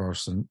unenlightened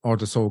person or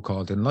the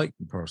so-called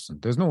enlightened person.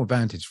 There's no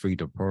advantage for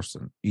either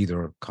person,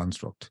 either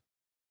construct.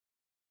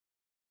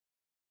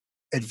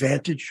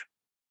 Advantage?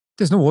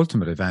 There's no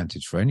ultimate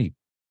advantage for any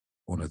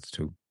one of the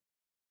two.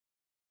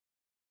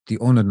 The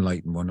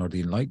unenlightened one or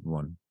the enlightened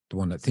one, the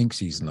one that thinks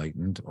he's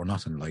enlightened or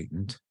not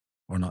enlightened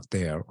or not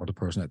there, or the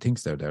person that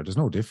thinks they're there. There's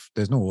no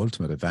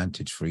ultimate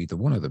advantage for either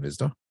one of them, is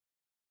there?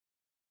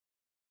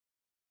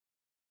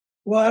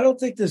 Well, I don't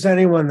think there's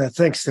anyone that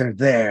thinks they're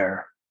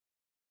there,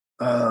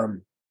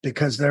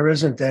 because there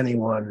isn't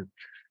anyone.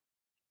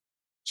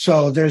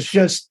 So there's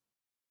just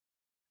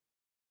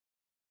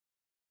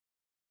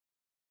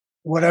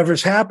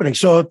whatever's happening.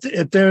 So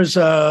if there's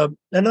in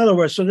other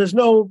words, so there's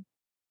no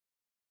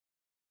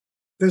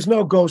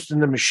ghost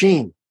in the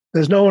machine.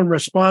 There's no one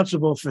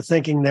responsible for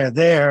thinking they're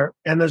there,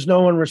 and there's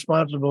no one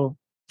responsible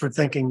for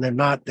thinking they're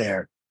not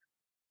there.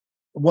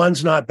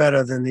 One's not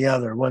better than the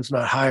other. One's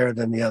not higher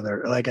than the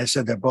other. Like I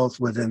said, they're both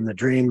within the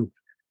dream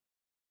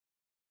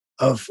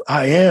of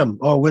I am,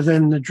 or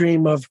within the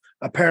dream of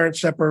apparent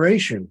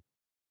separation.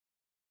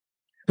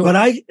 But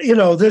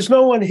there's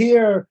no one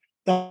here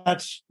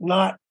that's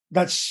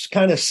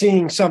kind of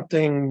seeing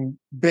something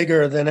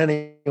bigger than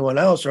anyone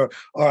else, or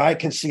I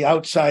can see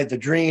outside the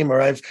dream, or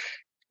I've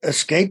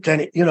escaped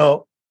any,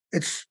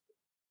 it's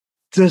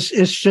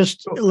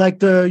just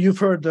like you've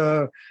heard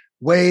the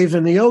wave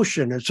in the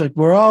ocean. It's like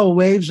we're all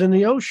waves in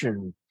the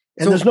ocean,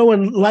 and there's no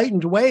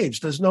enlightened waves.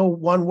 There's no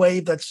one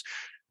wave that's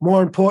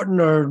more important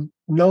or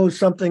knows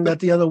something that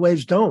the other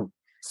waves don't.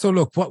 So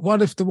look,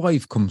 what if the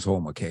wife comes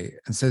home, okay,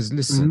 and says,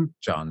 listen,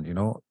 John,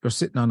 you're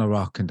sitting on a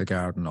rock in the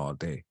garden all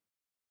day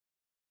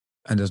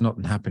and there's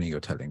nothing happening, you're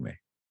telling me.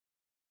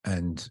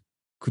 And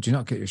could you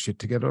not get your shit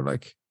together?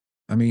 Like,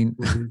 I mean,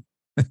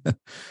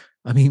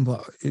 I mean,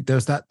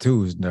 there's that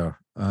too, isn't there?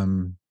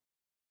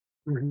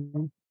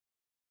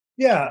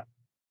 Yeah.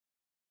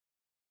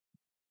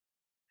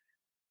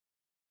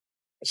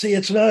 See,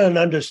 it's not an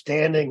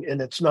understanding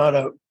and it's not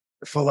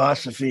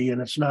philosophy,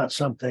 and it's not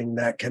something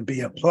that can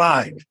be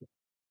applied.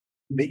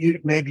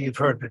 Maybe you've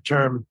heard the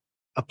term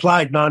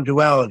applied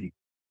non-duality.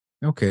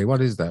 Okay,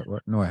 what is that?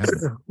 No, I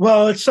haven't.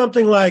 Well, it's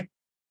something like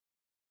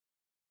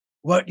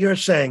what you're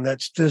saying.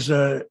 There's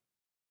a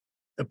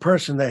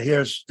person that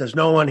hears. There's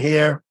no one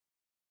here,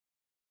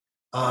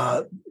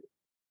 and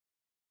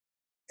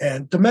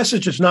the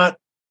message is not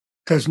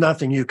there's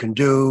nothing you can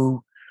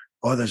do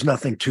or there's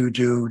nothing to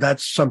do.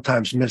 That's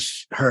sometimes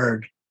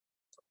misheard.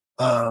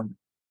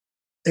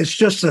 It's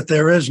just that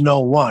there is no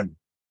one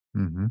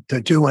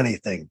to do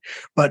anything,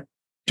 but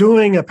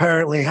doing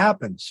apparently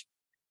happens.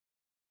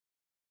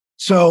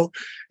 So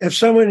if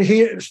someone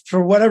hears,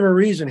 for whatever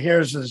reason,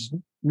 hears there's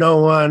no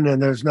one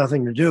and there's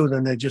nothing to do,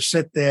 then they just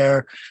sit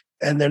there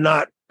and they're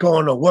not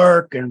going to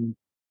work, and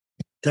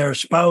their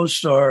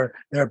spouse or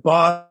their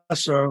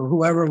boss or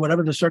whoever,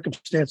 whatever the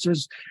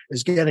circumstances,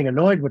 is getting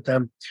annoyed with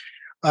them.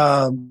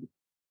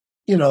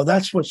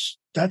 That's what's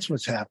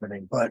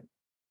happening. But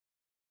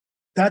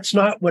that's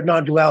not what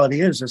non-duality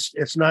is.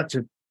 It's not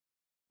to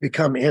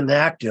become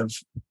inactive.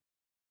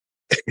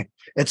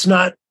 It's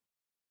not,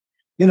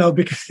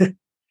 because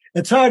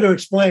it's hard to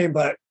explain,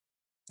 but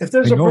if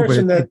there's a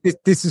person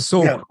this is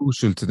so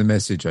crucial to the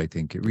message, I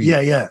think. It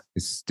really,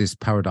 it's this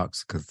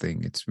paradoxical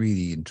thing. It's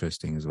really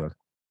interesting as well.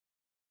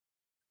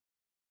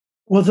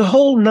 Well, the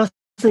whole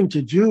nothing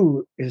to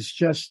do is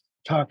just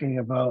talking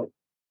about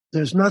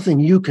there's nothing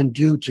you can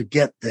do to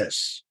get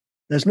this.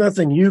 There's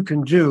nothing you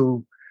can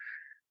do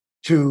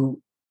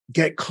to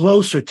get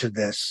closer to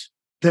this.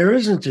 There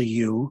isn't a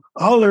you.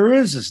 All there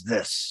is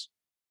this.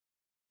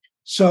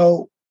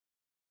 So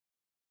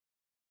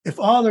if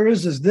all there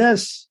is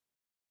this,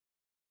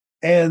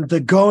 and the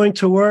going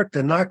to work,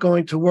 the not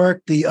going to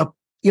work,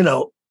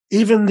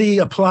 even the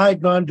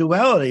applied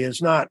non-duality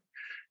is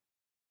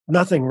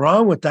nothing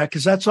wrong with that,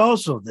 because that's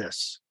also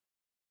this.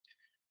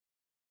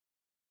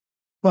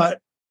 But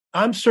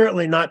I'm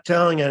certainly not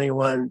telling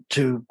anyone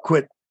to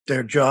quit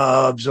their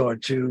jobs or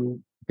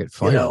to get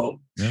fired.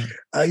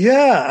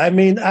 I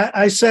mean,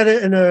 I said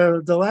it in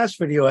the last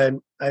video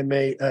I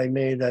made.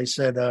 I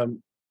said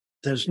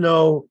there's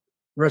no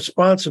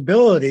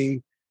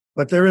responsibility,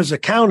 but there is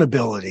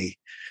accountability.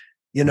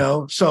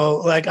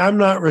 So like, I'm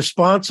not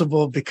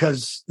responsible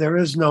because there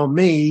is no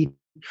me.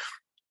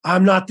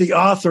 I'm not the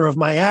author of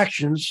my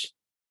actions.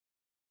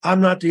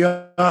 I'm not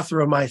the author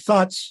of my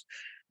thoughts.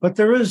 But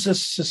there is a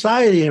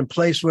society in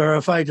place where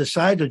if I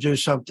decide to do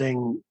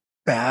something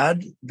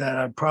bad, then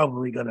I'm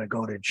probably going to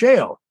go to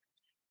jail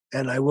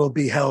and I will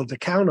be held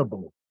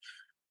accountable.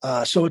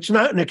 So it's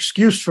not an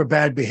excuse for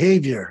bad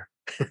behavior.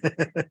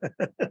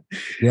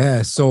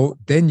 Yeah. So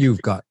then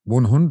you've got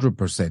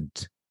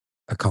 100%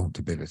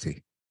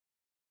 accountability,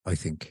 I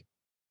think.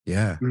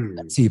 Yeah.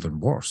 That's even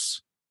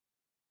worse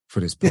for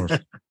this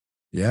person.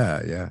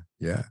 Yeah.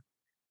 Yeah,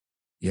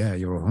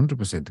 you're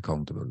 100%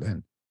 accountable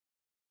then.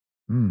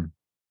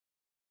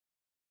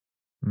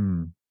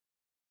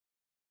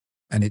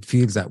 And it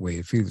feels that way.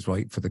 It feels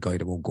right for the guy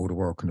that won't go to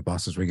work and the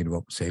boss is ringing him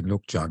up saying,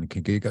 "Look, John,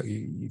 if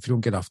you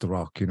don't get off the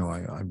rock,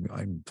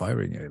 I'm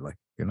firing you."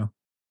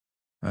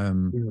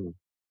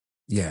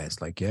 Yeah,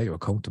 it's like, yeah, you're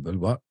accountable.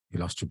 What? You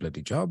lost your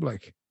bloody job?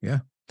 Yeah.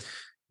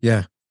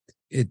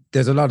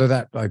 There's a lot of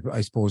that.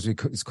 I suppose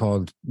it's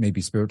called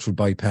maybe spiritual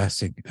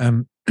bypassing.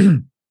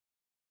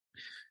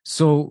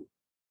 So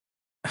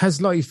has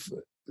life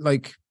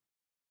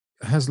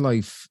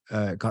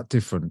got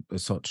different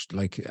as such,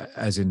 like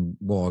as in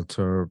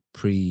Walter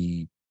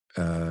pre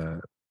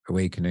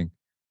awakening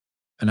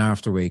and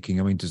after waking?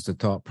 I mean, does the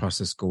thought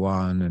process go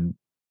on, and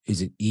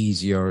is it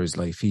easier? Is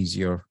life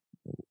easier?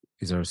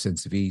 Is there a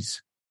sense of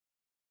ease?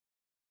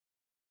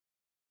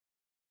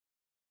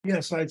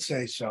 Yes, I'd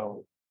say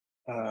so.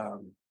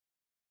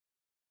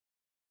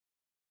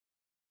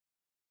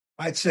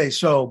 I'd say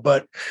so,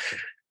 but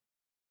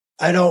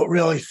I don't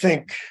really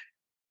think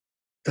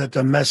that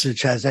the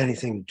message has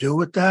anything to do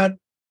with that.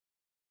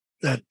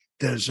 That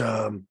there's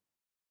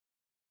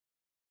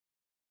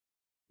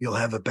you'll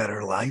have a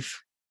better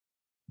life.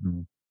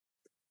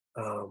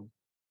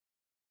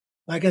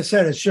 Like I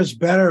said, it's just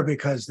better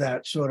because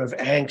that sort of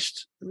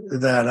angst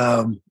that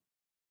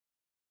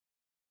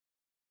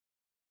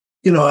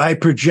I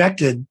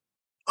projected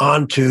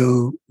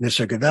onto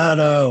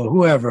Nisargadatta or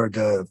whoever,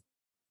 the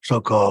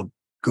so-called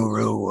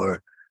guru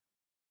or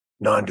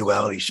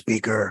non-duality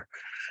speaker,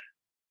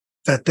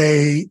 that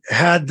they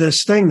had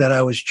this thing that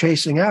I was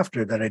chasing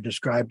after that I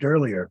described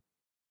earlier.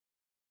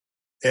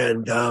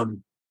 And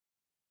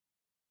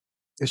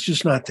it's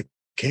just not the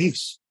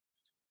case.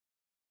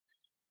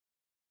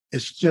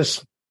 It's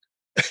just...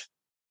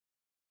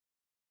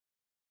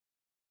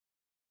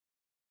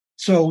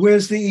 So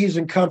where's the ease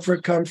and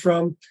comfort come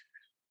from?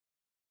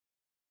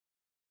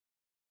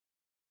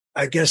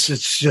 I guess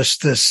it's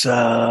just this,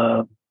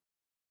 that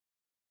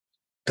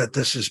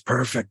this is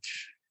perfect,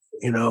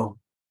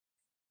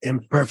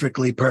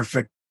 imperfectly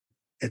perfect.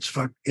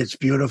 It's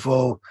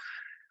beautiful.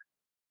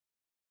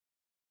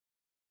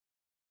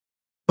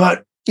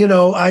 But,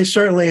 I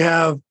certainly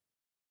have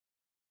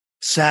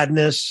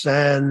sadness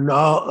and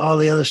all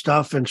the other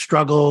stuff and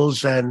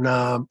struggles and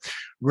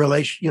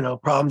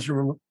problems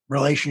in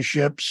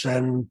relationships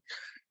and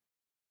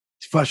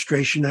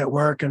frustration at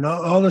work and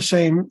all the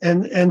same.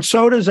 And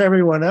so does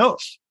everyone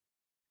else,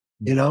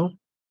 you know.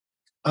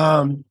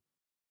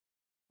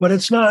 But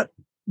it's not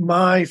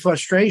my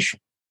frustration.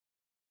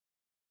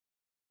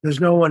 There's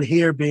no one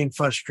here being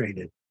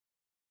frustrated.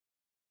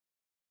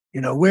 You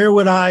know, where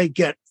would I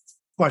get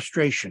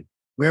frustration?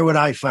 Where would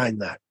I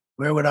find that?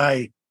 Where would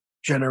I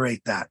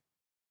generate that?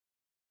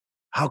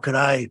 How could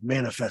I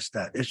manifest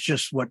that? It's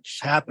just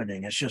what's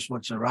happening. It's just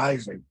what's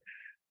arising.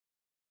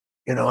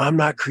 You know, I'm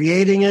not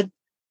creating it.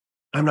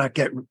 I'm not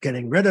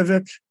getting rid of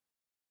it.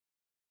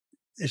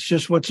 It's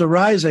just what's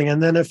arising,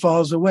 and then it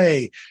falls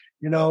away.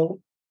 You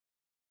know,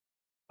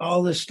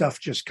 all this stuff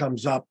just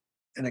comes up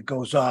and it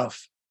goes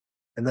off,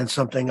 and then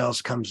something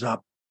else comes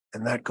up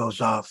and that goes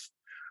off.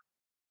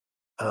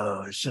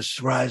 It's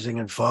just rising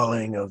and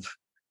falling of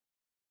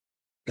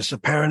this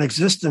apparent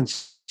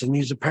existence and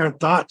these apparent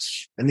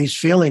thoughts and these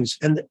feelings,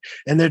 and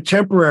they're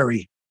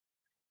temporary,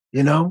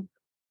 you know.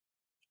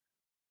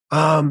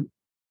 But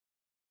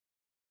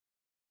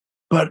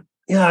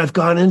yeah, I've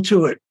gone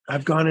into it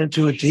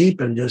deep,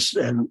 and you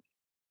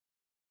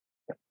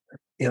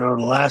know,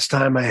 the last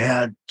time I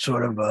had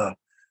sort of I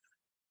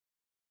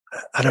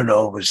don't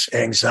know, it was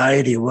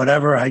anxiety or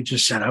whatever, I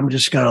just said, I'm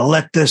just going to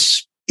let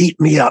this eat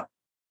me up.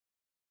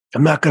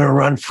 I'm not going to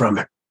run from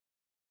it,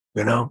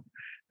 you know.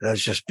 And I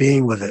was just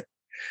being with it.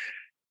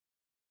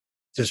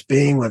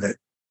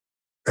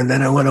 And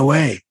then it went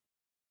away.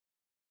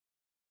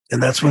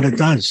 And that's what it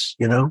does,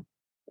 you know.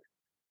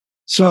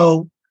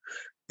 So,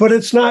 but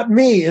it's not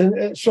me.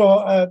 And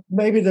so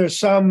maybe there's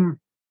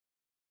some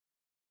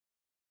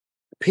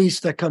peace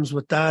that comes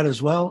with that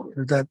as well,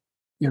 that,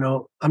 you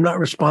know, I'm not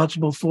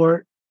responsible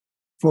for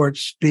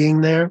its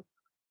being there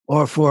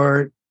or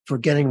for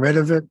getting rid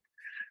of it.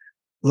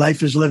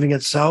 Life is living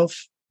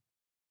itself.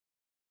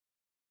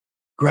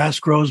 Grass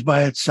grows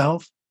by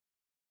itself.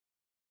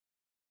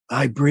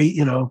 I breathe,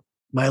 you know,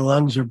 my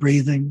lungs are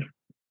breathing.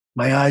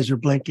 My eyes are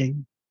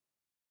blinking.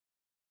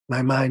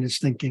 My mind is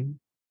thinking.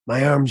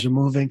 My arms are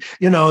moving.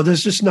 You know,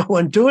 there's just no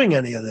one doing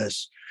any of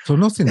this. So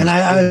nothing. And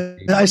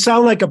I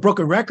sound like a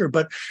broken record,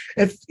 but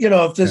if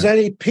there's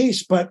any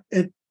peace, but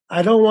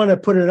I don't want to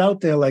put it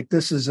out there like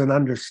this is an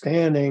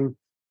understanding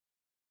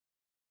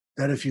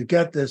that if you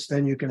get this,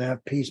 then you can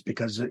have peace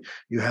because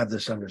you have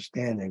this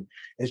understanding.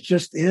 It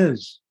just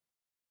is.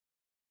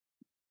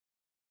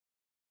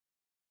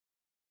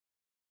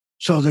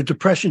 So the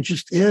depression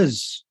just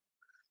is.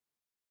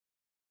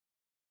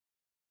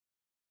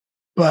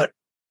 But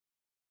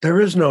there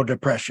is no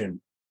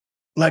depression.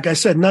 Like I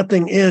said,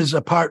 nothing is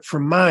apart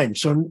from mind.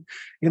 So,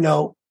 you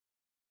know.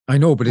 I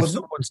know, but if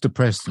someone's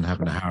depressed and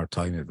having a hard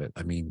time of it,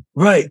 I mean.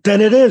 Right,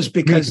 then it is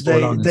because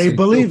they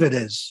believe it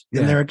is. Yeah.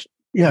 And they're,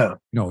 yeah.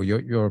 No,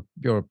 you're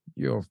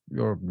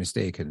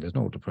mistaken. There's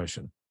no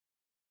depression.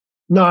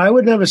 No, I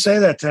would never say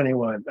that to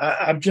anyone.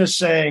 I'm just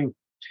saying,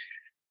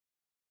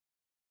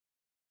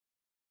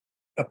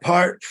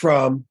 apart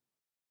from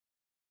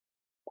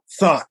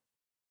thought,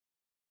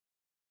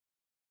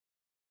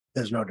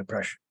 there's no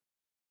depression.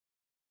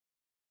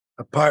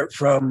 Apart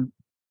from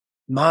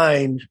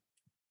mind,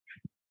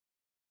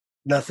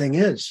 nothing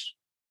is.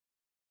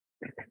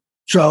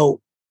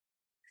 So,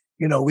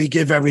 you know, we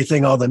give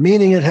everything all the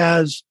meaning it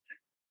has.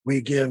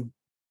 We give,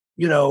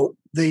 you know,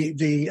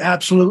 the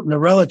absolute and the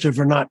relative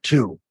are not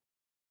two.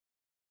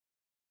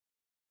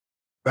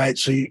 Right?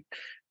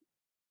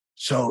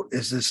 So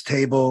is this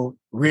table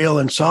real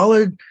and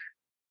solid?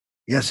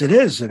 Yes, it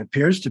is. It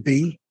appears to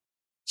be,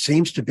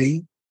 seems to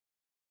be.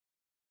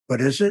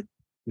 But is it?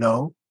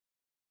 No.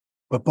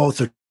 But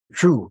both are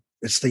true.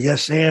 It's the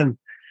yes and.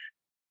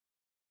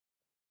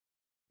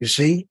 You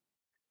see?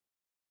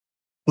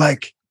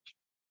 Like,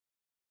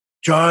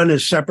 John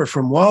is separate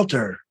from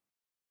Walter.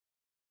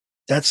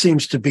 That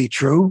seems to be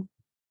true.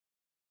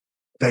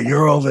 That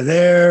you're over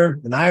there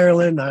in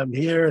Ireland, I'm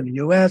here in the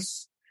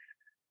US.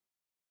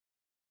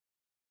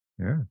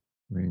 Yeah,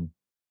 I mean.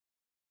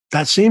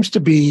 That seems to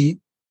be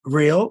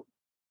real.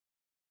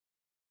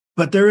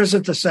 But there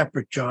isn't a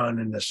separate John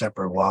and a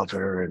separate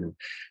Walter and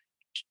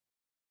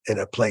in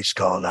a place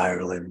called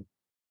Ireland,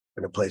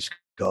 in a place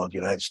called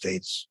United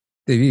States.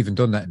 They've even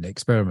done that in the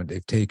experiment.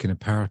 They've taken a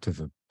part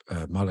of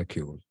a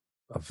molecule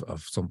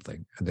of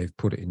something and they've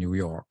put it in New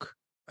York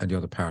and the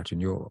other part in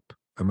Europe.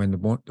 And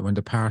when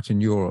the part in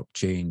Europe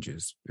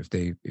changes, if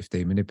they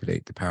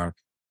manipulate the part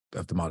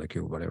of the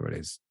molecule, whatever it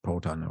is,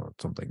 proton or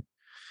something,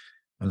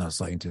 I'm not a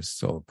scientist,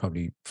 so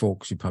probably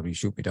folks, you probably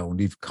shoot me down,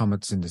 leave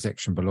comments in the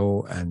section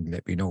below and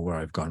let me know where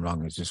I've gone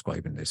wrong as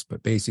describing this.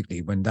 But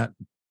basically, when that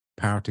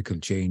particle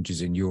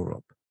changes in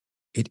Europe,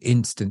 it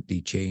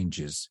instantly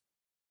changes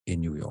in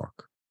New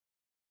York.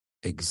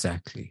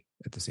 Exactly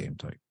at the same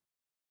time.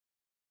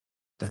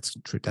 That's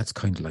true. That's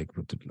kind of like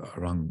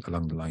along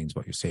the lines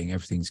what you're saying.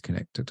 Everything's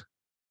connected,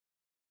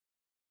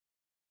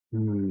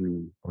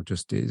 or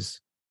just is.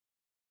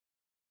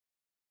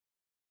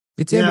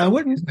 It's Yeah,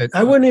 everything, isn't it?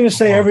 I wouldn't even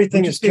say Or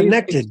everything is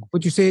connected.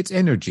 Would you say it's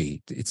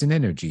energy? It's an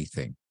energy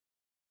thing.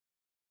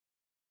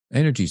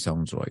 Energy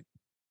sounds right.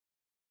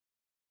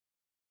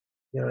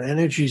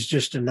 Energy is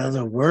just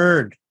another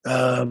word.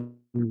 The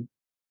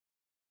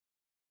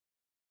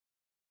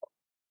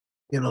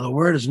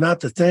word is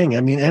not the thing.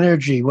 I mean,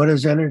 energy. What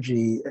is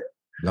energy?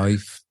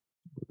 Life.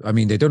 I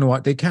mean, they don't know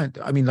what they can't.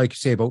 I mean, like you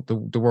say about the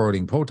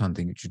whirling proton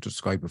thing that you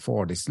described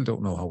before, they still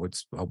don't know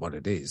what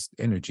it is.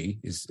 Energy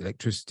is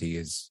electricity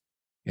is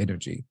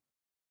energy,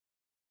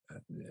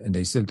 and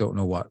they still don't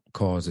know what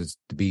causes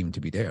the beam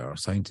to be there.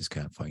 Scientists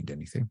can't find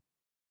anything.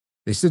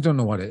 They still don't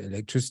know what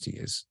electricity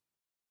is.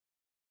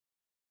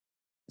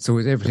 So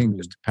is everything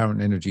just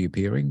apparent energy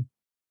appearing?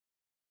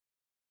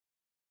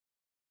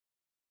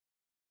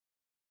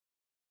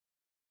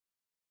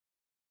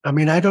 I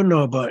mean, I don't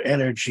know about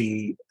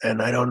energy,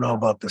 and I don't know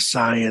about the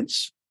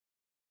science.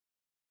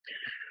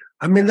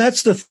 I mean,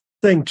 that's the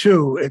thing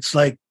too. It's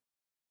like,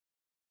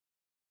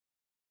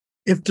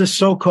 if the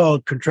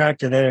so-called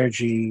contracted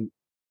energy,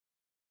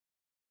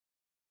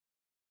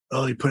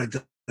 let me put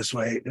it this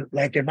way,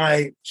 like in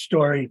my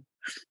story,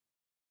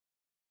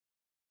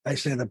 I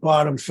say the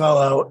bottom fell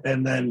out,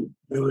 and then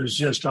it was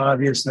just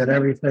obvious that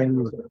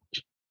everything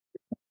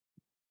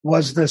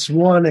was this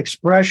one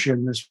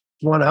expression, this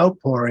one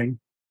outpouring.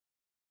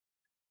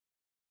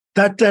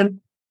 That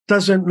then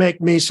doesn't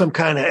make me some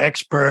kind of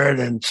expert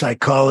in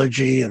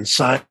psychology and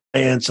science.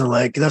 And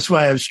like, that's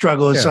why I've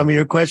struggled with some of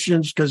your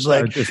questions. Cause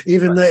like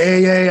even the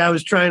AA, I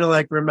was trying to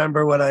like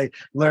remember what I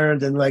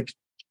learned and like,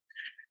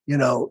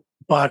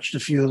 botched a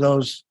few of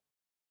those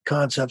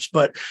concepts.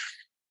 But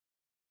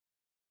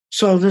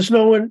so there's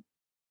no one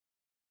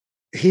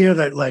here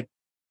that like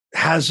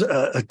has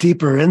a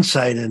deeper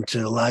insight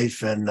into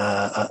life and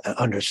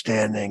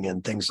understanding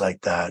and things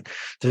like that.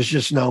 There's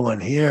just no one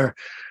here,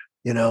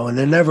 and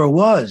there never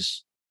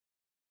was.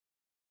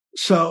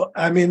 So,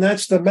 I mean,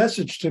 that's the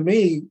message to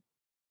me.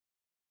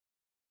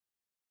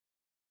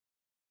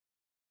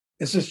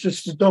 It's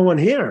just no one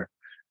here,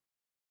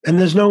 and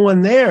there's no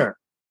one there.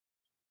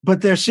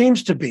 But there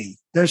seems to be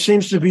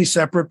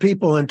separate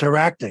people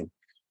interacting.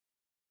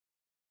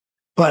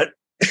 But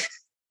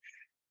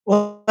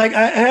well, like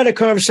I had a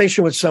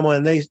conversation with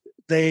someone.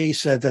 They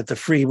said that the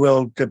free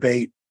will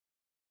debate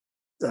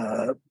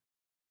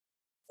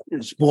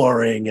is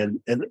boring,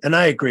 and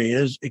I agree.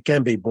 It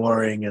can be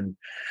boring,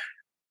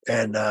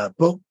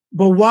 but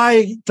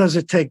why does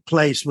it take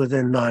place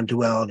within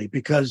non-duality?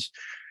 Because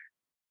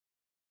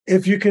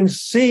if you can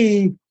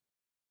see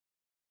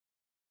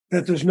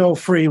that there's no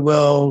free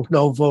will,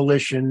 no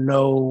volition,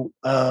 no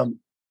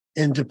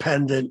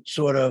independent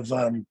sort of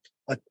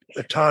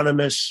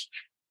autonomous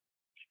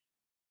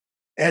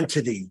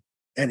entity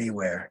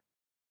anywhere,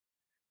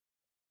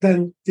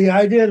 then the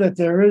idea that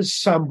there is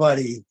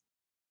someone,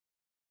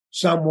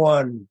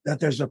 that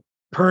there's a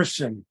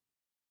person.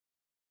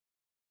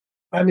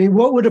 I mean,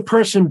 what would a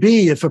person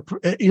be if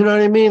you know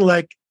what I mean?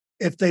 Like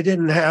if they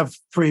didn't have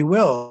free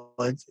will,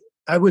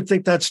 I would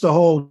think that's the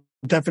whole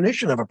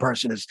definition of a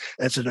person is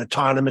as an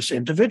autonomous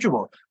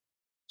individual.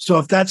 So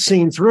if that's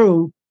seen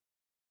through,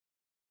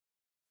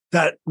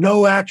 that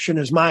no action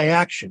is my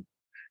action,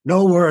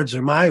 no words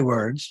are my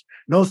words,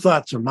 no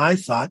thoughts are my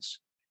thoughts.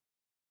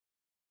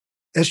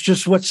 It's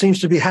just what seems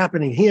to be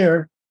happening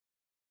here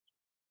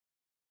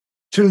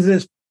to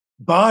this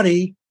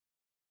body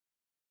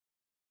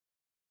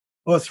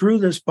or through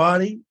this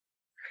body.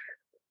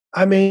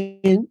 I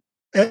mean,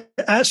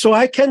 so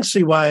I can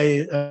see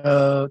why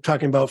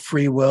talking about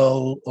free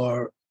will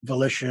or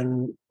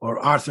volition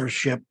or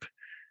authorship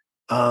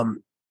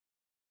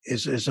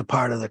is a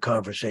part of the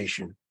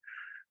conversation.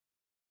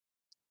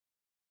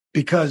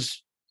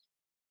 Because,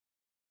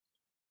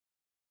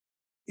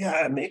 yeah,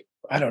 I mean,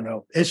 I don't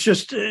know. It's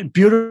just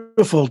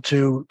beautiful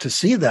to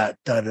see that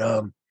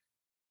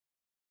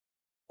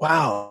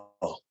wow,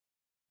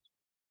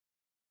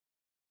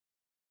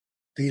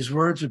 these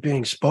words are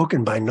being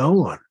spoken by no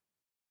one.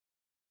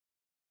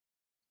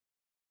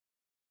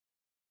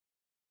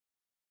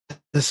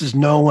 This is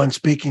no one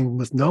speaking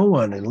with no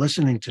one and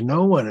listening to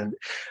no one. And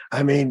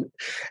I mean,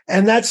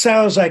 and that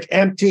sounds like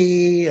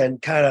empty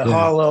and kind of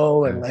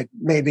hollow and like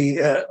maybe,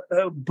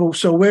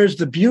 so where's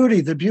the beauty?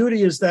 The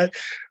beauty is that,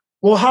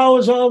 well, how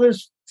is all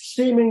this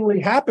seemingly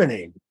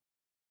happening?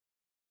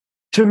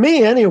 To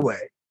me,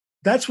 anyway,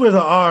 that's where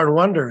the awe and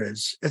wonder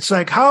is. It's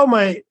like, how am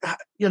I,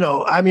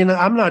 I mean,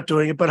 I'm not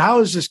doing it, but how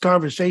is this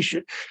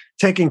conversation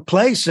taking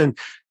place? And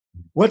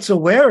what's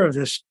aware of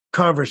this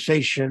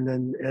conversation?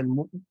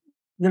 And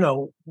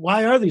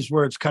why are these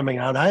words coming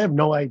out? I have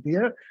no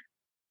idea.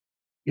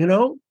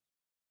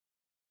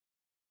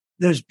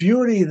 There's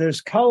beauty, there's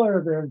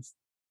color, there's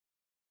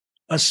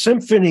a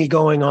symphony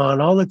going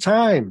on all the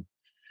time.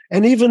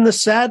 And even the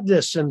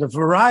sadness and the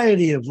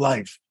variety of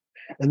life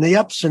and the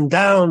ups and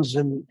downs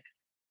and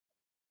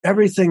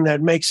everything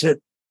that makes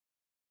it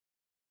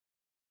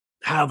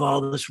have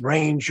all this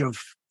range of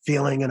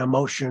feeling and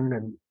emotion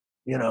and,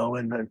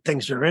 and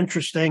things are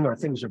interesting or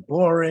things are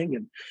boring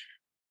and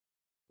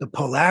the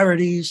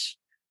polarities.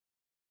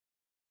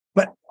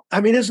 But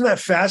I mean, isn't that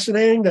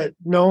fascinating that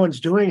no one's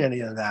doing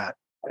any of that?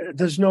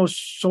 There's no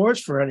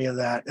source for any of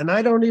that. And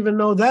I don't even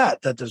know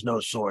that there's no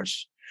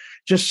source.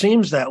 Just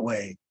seems that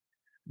way,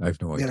 I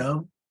have no you idea.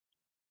 know?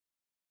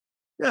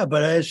 Yeah,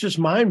 but it's just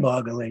mind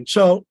boggling.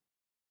 So,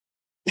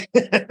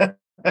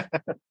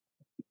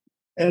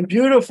 and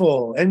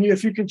beautiful. And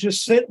if you could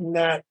just sit in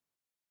that,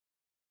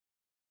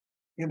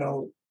 you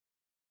know,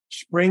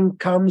 spring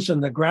comes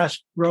and the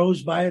grass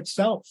grows by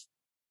itself.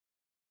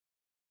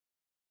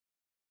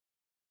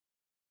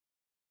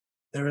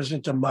 There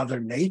isn't a mother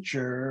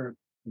nature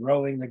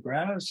growing the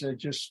grass. It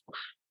just,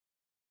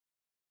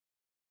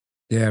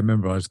 Yeah, I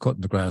remember I was cutting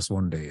the grass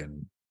one day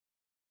and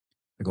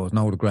it goes,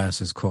 no, the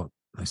grass is cut.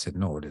 I said,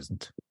 no, it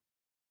isn't.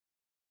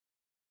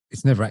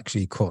 It's never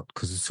actually cut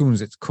because as soon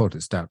as it's cut,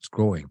 it starts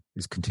growing.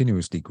 It's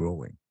continuously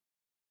growing.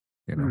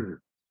 You know,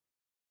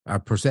 our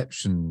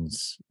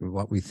perceptions,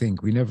 what we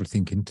think, we never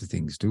think into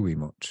things, do we?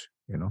 Much,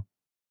 you know.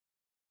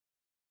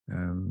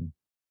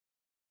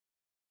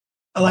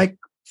 like,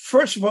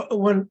 first of all,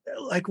 when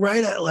like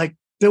right at like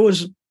there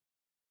was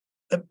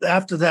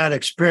after that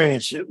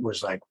experience, it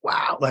was like,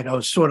 wow, like I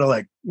was sort of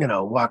like, you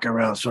know, walking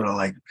around sort of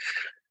like,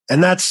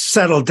 and that's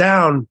settled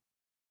down.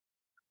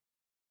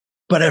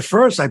 But at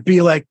first I'd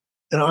be like,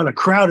 you know, on a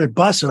crowded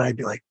bus and I'd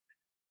be like,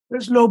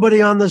 there's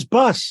nobody on this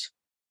bus.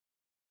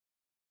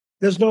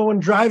 There's no one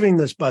driving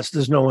this bus.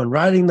 There's no one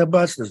riding the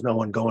bus. There's no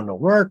one going to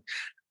work.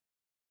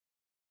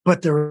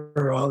 But there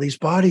are all these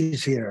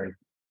bodies here,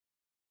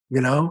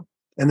 you know,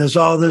 and there's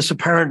all this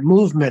apparent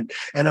movement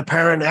and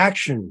apparent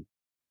action.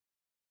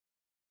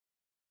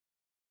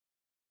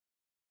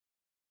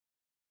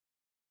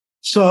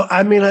 So,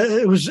 I mean,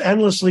 it was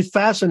endlessly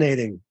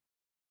fascinating,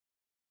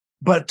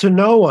 but to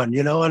no one,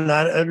 you know, and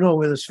I don't know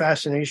where this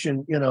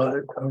fascination, you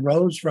know,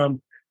 arose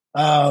from.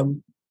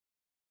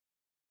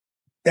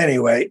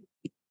 Anyway,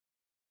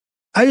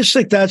 I just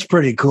think that's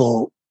pretty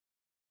cool.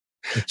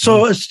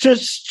 So it's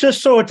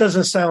just so it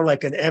doesn't sound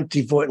like an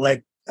empty void,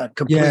 like a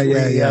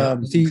completely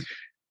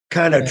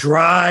kind of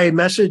dry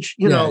message,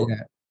 you know.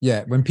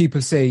 Yeah. When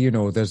people say, you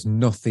know, there's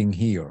nothing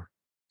here,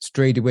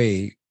 straight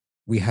away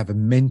we have a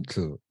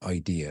mental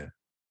idea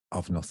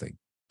of nothing.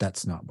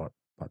 That's not what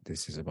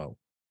this is about.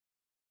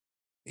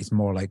 It's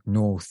more like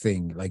no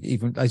thing. Like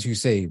even as you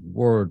say,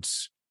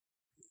 words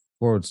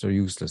are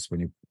useless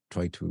when you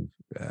try to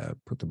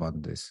put them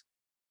on this.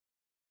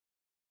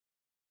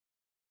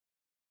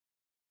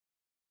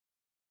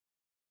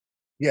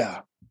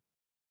 Yeah.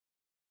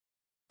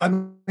 I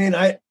mean,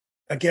 I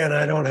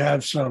don't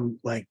have some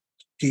like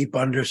deep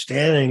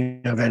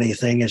understanding of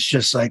anything. It's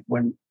just like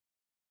when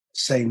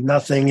say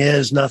nothing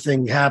is,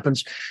 nothing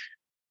happens.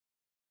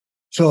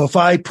 So if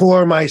I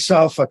pour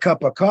myself a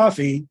cup of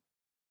coffee,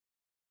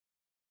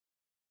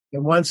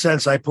 in one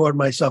sense, I poured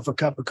myself a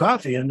cup of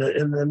coffee. In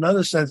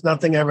another sense,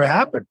 nothing ever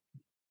happened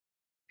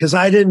because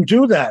I didn't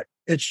do that.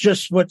 It's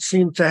just what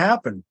seemed to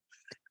happen.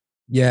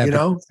 Yeah, you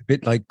know, it's a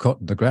bit like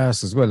cutting the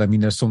grass as well. I mean,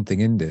 there's something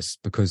in this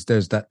because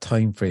there's that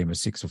time frame of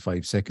 6 or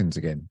 5 seconds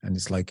again, and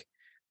it's like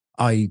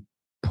I'm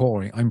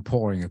pouring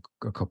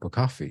a cup of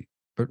coffee,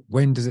 but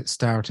when does it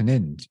start and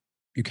end?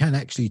 You can't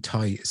actually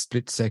tie a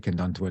split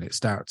second onto when it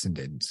starts and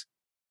ends.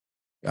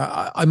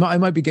 I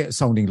might be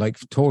sounding like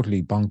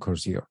totally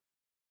bonkers here,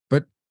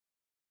 but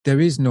there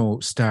is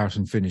no start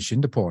and finish in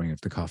the pouring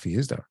of the coffee,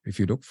 is there? If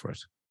you look for it,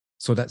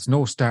 so that's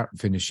no start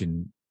and finish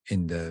in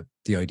the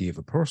idea of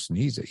a person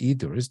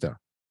either, is there?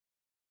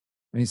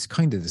 I mean, it's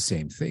kind of the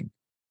same thing.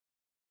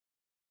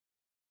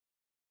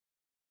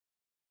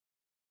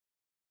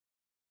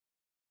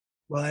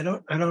 Well, I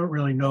don't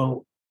really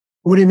know.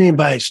 What do you mean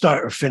by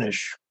start or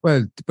finish?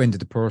 Well, when did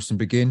the person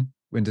begin?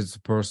 When did the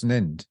person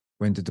end?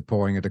 When did the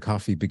pouring of the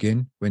coffee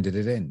begin? When did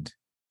it end?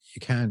 You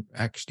can't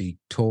actually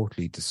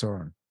totally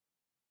discern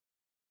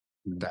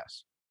that.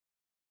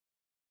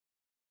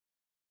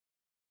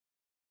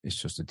 It's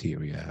just a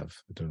theory I have.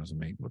 It doesn't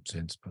make much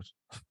sense, but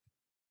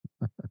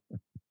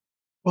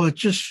well, it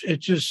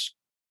just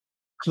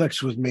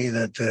clicks with me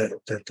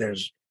that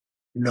there's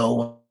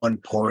no one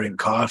pouring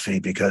coffee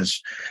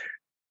because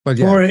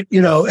pouring,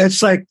 you know,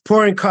 it's like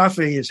pouring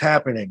coffee is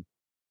happening.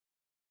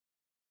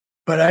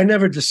 But I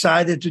never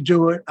decided to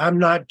do it. I'm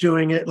not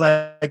doing it.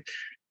 Like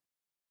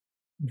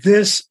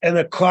this and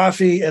the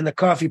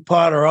coffee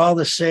pot are all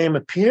the same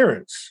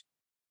appearance,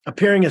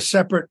 appearing as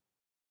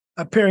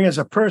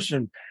a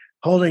person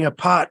holding a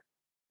pot,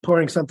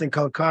 pouring something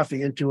called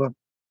coffee into a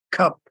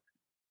cup.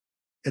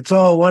 It's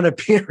all one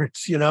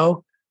appearance, you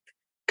know,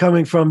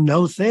 coming from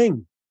no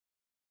thing,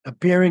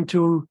 appearing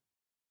to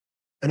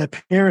an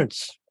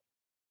appearance.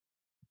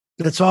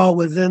 That's all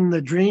within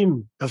the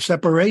dream of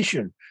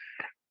separation.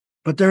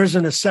 But there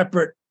isn't a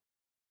separate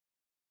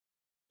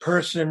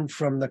person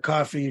from the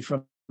coffee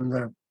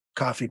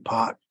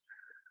pot.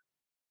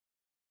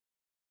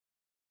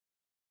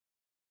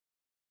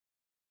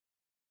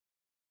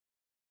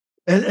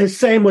 And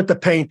same with the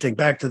painting.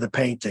 Back to the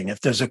painting. If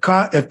there's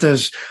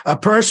a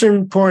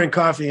person pouring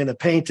coffee in a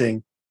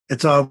painting,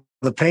 it's all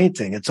the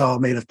painting. It's all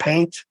made of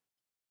paint.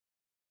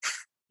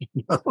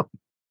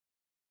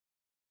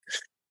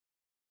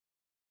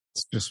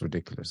 just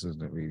ridiculous,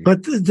 isn't it? Really.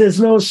 But there's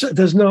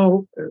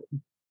no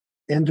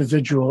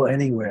individual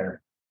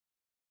anywhere.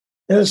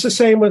 And it's the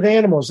same with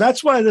animals.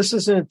 That's why this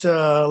isn't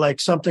like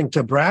something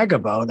to brag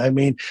about. I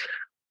mean,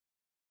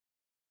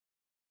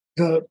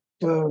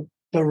 the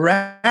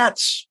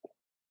rats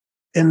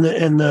in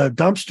the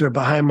dumpster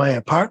behind my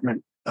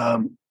apartment.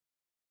 There's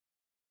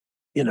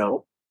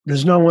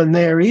no one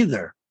there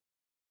either.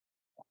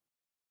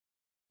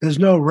 There's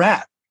no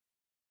rat.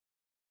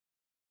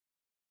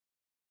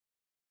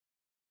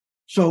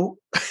 So,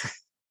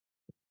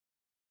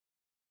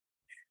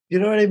 you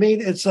know what I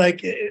mean? It's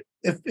like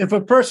if a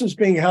person's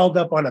being held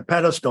up on a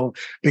pedestal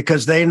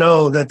because they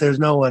know that there's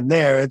no one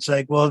there, it's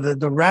like, well,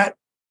 the rat,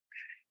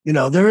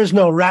 there is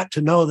no rat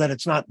to know that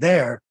it's not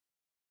there.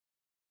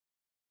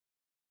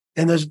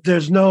 And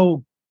there's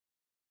no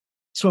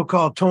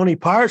so-called Tony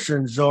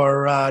Parsons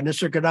or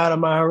Nisargadatta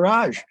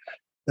Maharaj.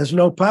 There's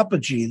no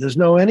Papaji. There's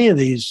no any of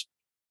these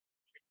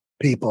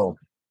people.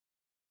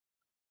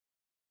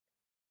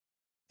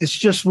 It's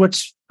just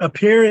what's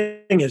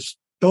appearing is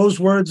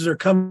those words are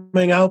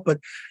coming out, but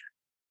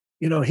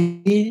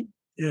Tony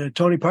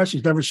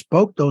Parsons never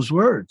spoke those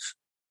words.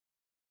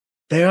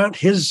 They aren't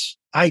his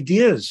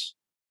ideas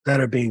that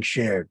are being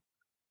shared.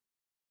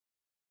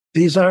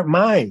 These aren't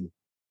mine.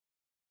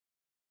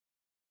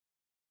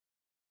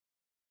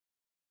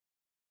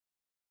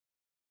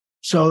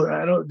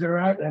 So there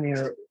aren't any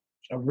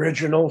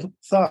original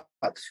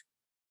thoughts.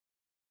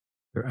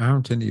 There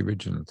aren't any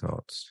original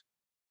thoughts.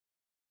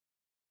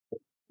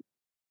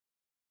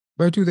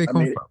 Where do they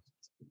come from?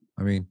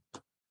 I mean,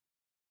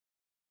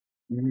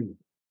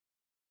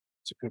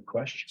 it's a good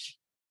question.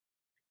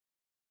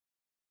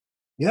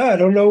 Yeah, I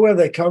don't know where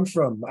they come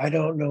from. I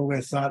don't know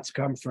where thoughts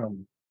come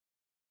from.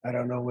 I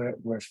don't know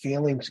where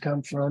feelings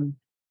come from.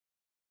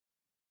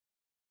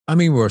 I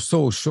mean, we're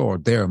so sure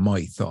they're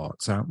my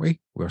thoughts, aren't we?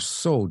 We're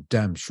so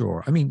damn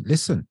sure. I mean,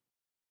 listen,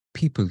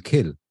 people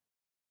kill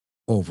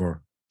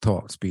over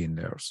thoughts being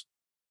theirs.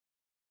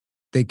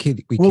 They kill.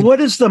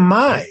 What is the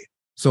my?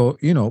 So,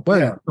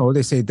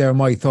 they say they're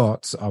my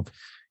thoughts of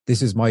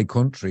this is my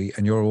country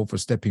and you're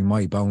overstepping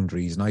my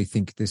boundaries and I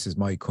think this is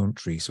my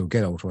country, so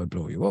get out or I'll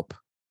blow you up.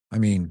 I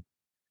mean,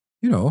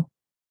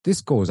 this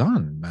goes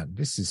on, man.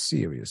 This is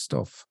serious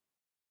stuff.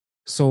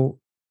 So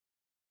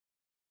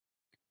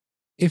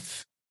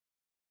if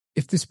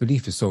this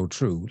belief is so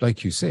true,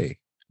 like you say,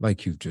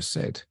 like you've just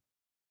said,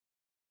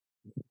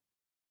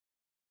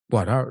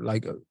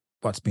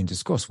 what's been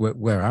discussed?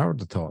 Where are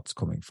the thoughts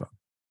coming from?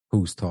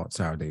 Whose thoughts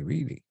are they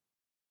really?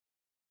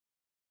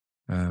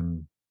 I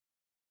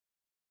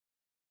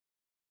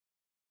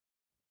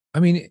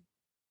mean,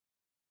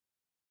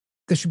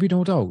 there should be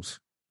no doubt,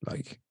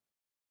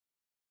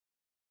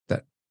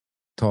 that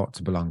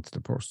thoughts belong to the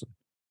person.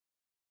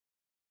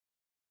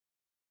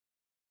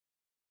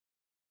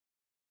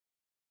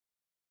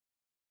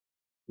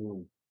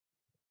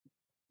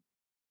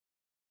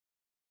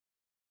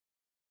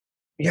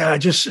 Yeah,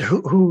 just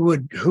who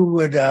would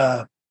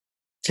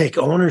take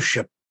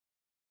ownership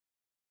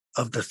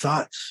of the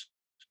thoughts?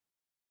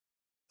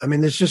 I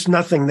mean, there's just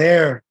nothing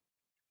there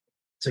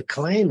to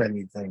claim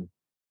anything.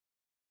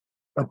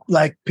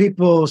 Like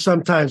people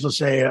sometimes will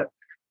say,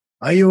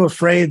 are you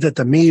afraid that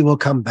the me will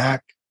come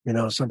back?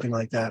 Something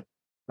like that.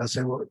 I'll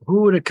say, well,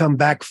 who would it come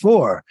back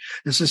for?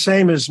 It's the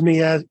same as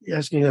me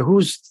asking,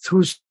 whose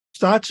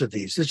thoughts are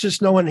these? There's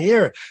just no one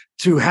here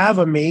to have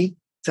a me,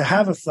 to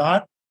have a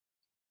thought,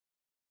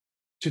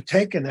 to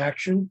take an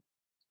action.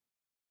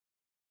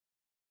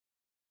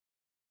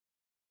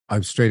 I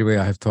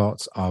have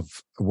thoughts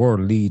of a world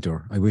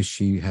leader. I wish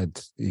he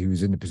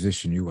was in the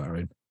position you are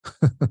in.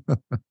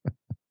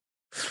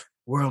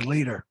 World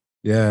leader.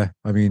 Yeah,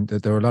 I mean,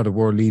 there are a lot of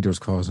world leaders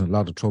causing a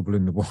lot of trouble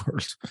in the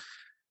world.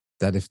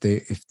 That if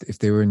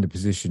they were in the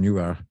position you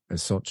are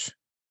as such,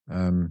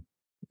 the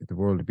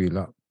world would be a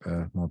lot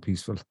more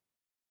peaceful.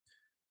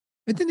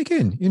 And then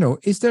again,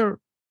 is there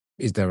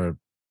a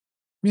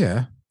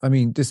I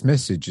mean, this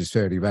message is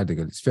fairly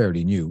radical. It's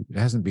fairly new. It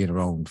hasn't been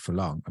around for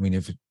long. I mean,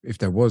 if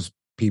there was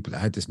people that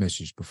had this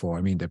message before,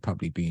 I mean, they'd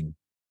probably been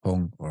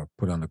hung or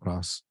put on the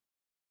cross.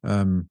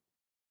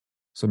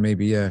 So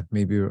maybe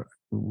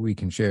we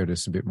can share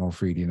this a bit more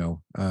freely,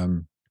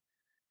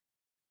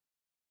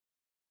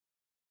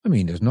 I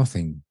mean, there's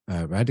nothing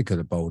radical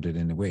about it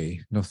in a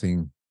way,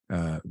 nothing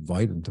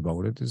violent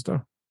about it, is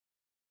there?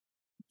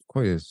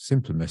 Quite a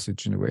simple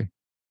message in a way.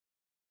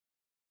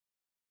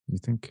 You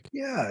think?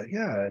 Yeah.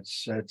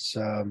 It's.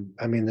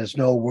 I mean, there's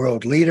no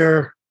world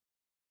leader.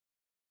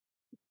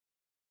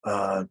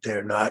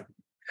 They're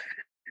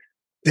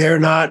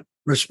not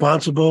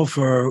responsible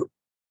for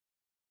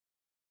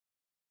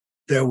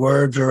their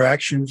words or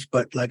actions,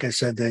 but like I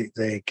said,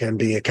 they can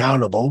be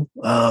accountable.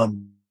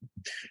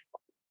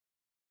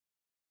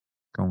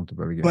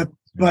 Accountable again.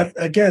 But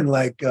again,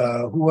 like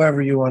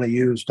whoever you want to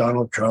use,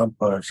 Donald Trump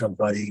or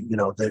somebody,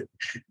 that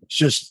it's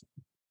just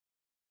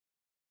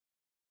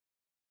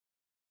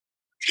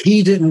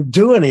he didn't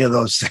do any of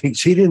those things.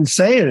 He didn't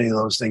say any of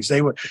those things.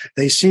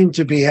 They seem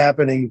to be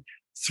happening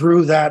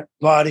through that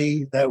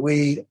body that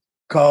we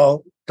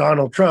call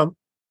Donald Trump.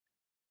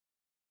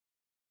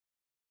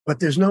 but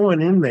there's no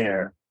one in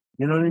there.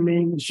 You know what I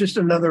mean? It's just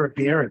another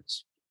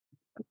appearance.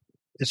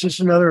 It's just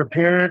another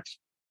appearance,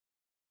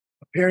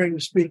 appearing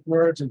to speak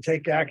words and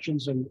take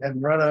actions and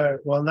run a,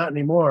 well, not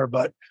anymore,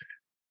 but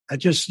I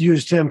just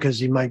used him because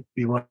he might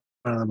be one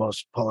of the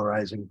most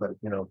polarizing, but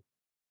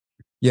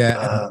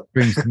Yeah, and it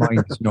brings to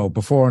mind,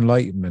 before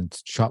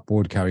enlightenment, chop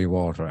wood, carry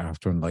water.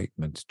 After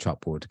enlightenment,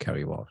 chop wood,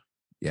 carry water.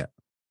 Yeah.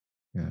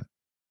 Yeah.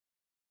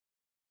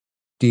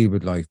 Deal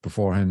with life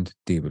beforehand,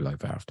 deal with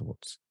life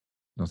afterwards.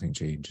 Nothing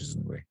changes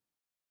in the way.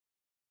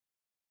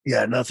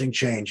 Yeah, nothing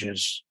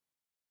changes.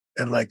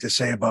 And like they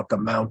say about the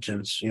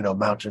mountains,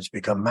 mountains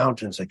become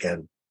mountains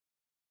again.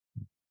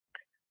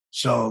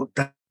 So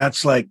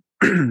that's like,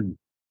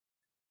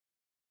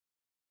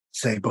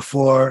 say,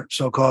 before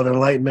so-called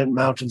enlightenment,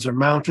 mountains are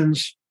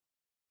mountains.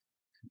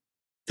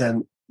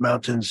 Then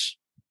mountains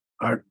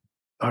are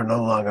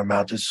no longer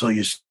mountains. So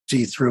you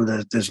see through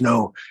that there's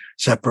no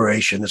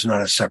separation. There's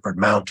not a separate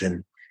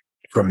mountain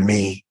from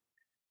me.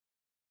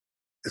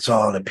 It's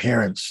all an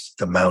appearance,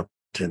 the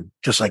mountain,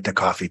 just like the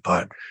coffee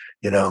pot,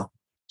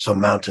 So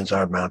mountains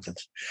are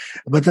mountains.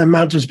 But then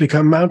mountains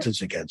become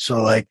mountains again.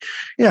 So like,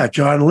 yeah,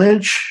 John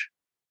Lynch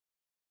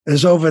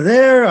is over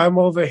there, I'm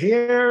over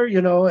here,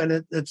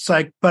 and it's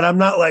like, but I'm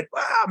not like,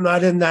 I'm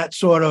not in that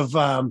sort of,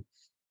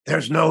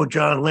 there's no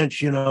John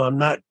Lynch,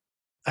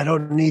 I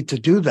don't need to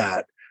do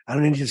that. I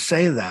don't need to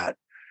say that,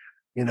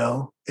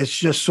 it's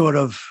just sort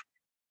of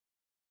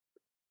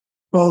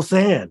both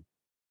and.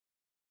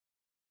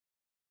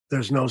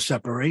 There's no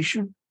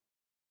separation,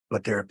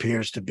 but there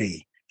appears to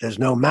be. There's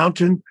no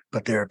mountain,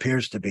 but there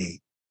appears to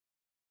be.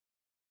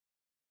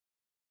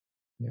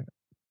 Yeah.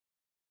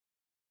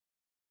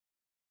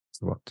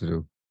 So what to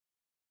do?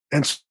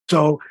 And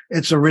so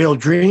it's a real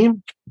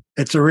dream.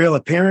 It's a real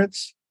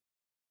appearance.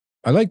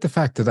 I like the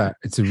fact that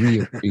it's a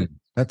real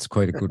dream. That's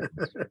quite a good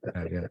one.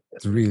 Yeah,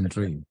 it's a real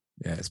dream.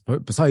 Yeah,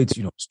 besides,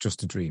 it's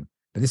just a dream.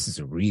 But this is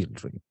a real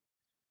dream.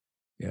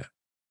 Yeah.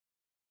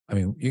 I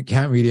mean, you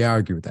can't really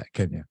argue with that,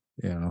 can you?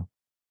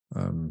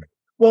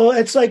 Well,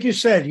 it's like you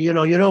said, you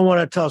don't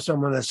want to tell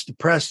someone that's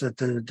depressed that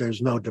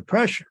there's no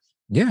depression.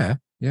 Yeah,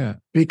 yeah.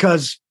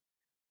 Because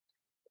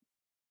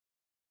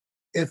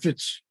if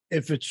it's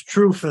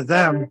true for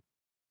them,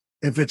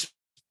 if it's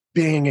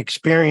being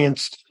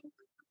experienced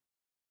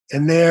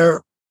in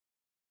their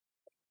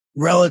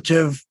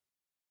relative,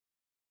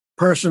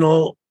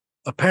 personal,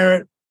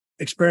 apparent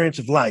experience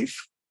of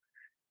life,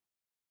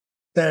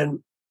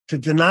 then to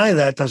deny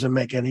that doesn't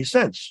make any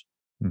sense.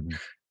 Mm-hmm.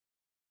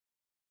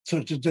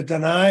 So to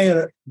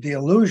deny the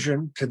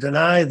illusion, to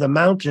deny the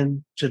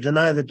mountain, to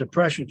deny the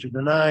depression, to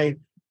deny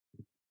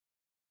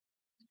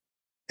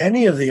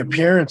any of the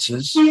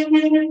appearances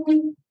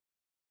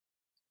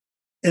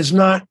is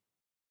not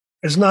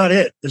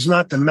it. It's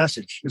not the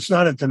message. It's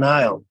not a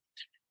denial.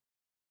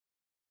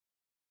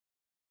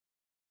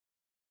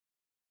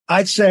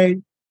 I'd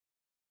say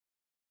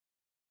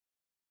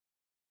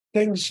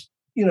things,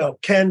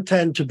 can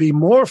tend to be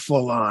more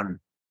full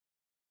on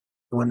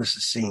when this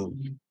is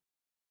seen.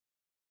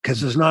 Because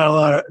there's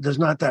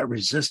not that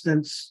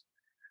resistance.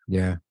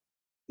 Yeah.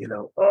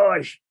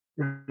 I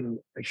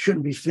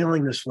shouldn't be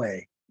feeling this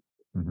way.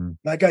 Mm-hmm.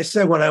 Like I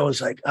said, when I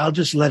was like, I'll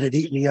just let it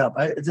eat me up.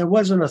 There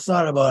wasn't a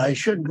thought about I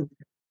shouldn't.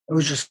 It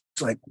was just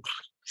like,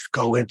 just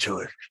go into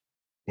it.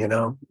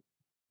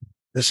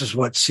 This is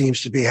what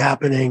seems to be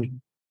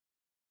happening.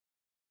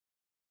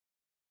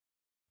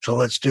 So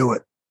let's do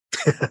it.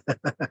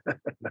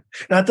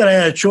 Not that I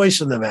had a choice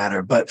in the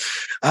matter, but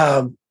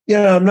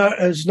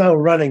there's no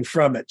running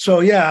from it. So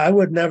yeah, I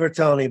would never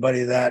tell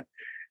anybody that.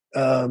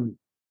 I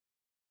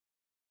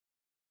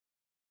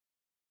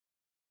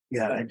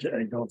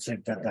don't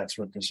think that's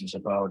what this is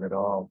about at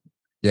all.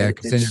 Yeah,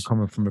 because then you're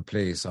coming from a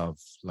place of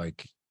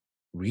like,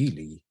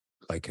 really,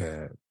 like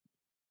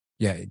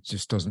it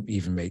just doesn't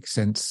even make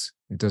sense.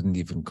 It doesn't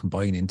even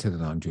combine into the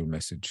non-dual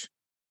message,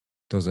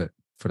 does it?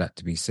 For that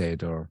to be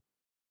said, or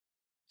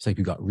it's like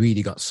you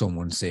got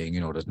someone saying,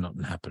 there's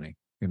nothing happening,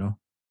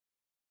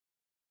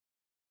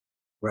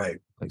 Right.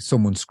 Like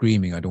someone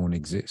screaming, I don't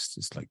exist.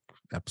 It's like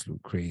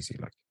absolute crazy.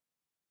 Like,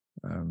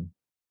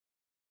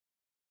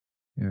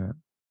 yeah.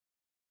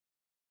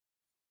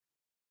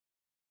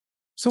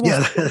 So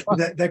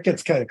that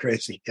gets kind of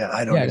crazy. Yeah,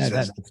 I don't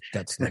exist.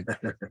 That's like,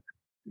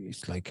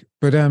 it's like,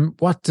 but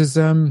what does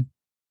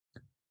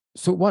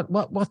so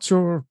what's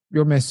your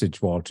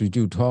message, Walter? You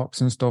do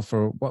talks and stuff,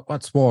 or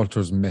what's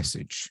Walter's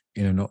message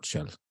in a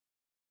nutshell?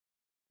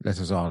 Let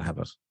us all have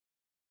it.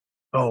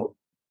 Oh,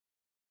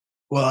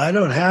 well, I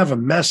don't have a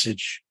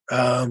message.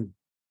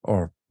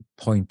 Or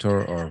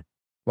pointer, or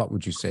what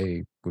would you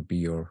say would be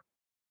your...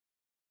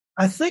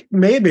 I think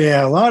maybe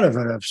a lot of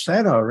it I've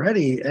said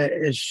already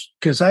is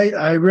because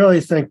I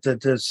really think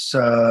that this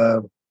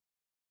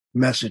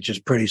message is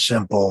pretty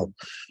simple.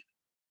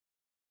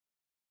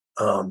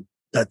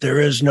 That there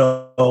is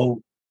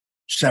no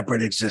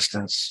separate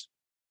existence.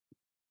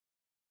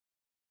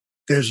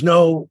 There's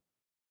no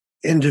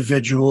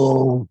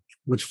individual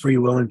with free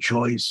will and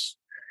choice.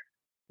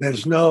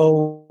 There's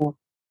no...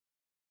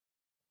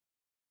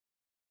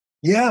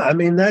 Yeah, I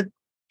mean, that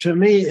to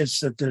me, it's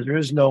that there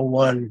is no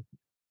one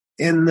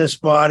in this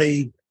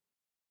body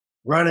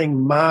running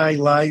my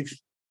life.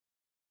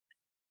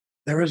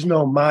 There is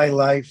no my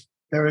life.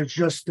 There is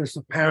just this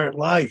apparent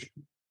life.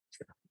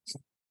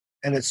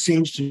 And it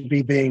seems to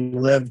be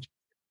being lived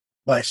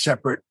by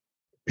separate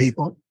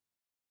people.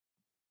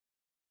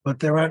 But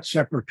there aren't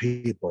separate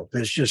people.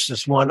 There's just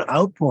this one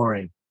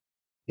outpouring,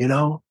 you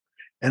know?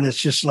 And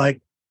it's just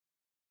like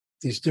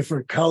these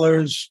different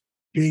colors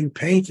being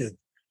painted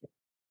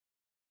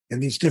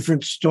and these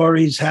different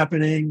stories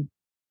happening,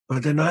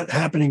 but they're not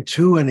happening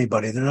to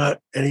anybody. They're not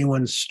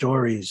anyone's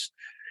stories.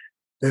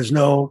 There's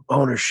no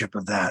ownership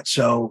of that.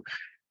 So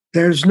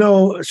there's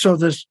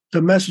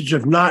the message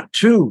of not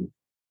to.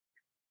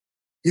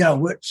 Yeah,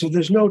 so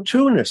there's no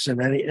two-ness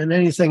in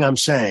anything I'm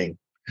saying.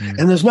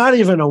 And there's not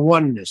even a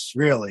oneness,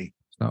 really.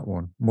 It's not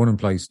one. One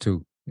implies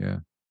two. Yeah.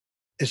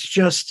 It's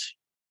just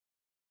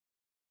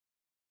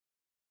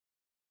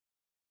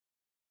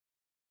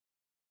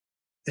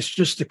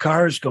the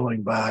cars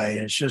going by.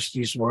 It's just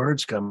these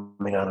words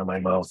coming out of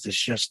my mouth.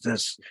 It's just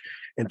this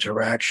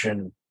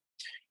interaction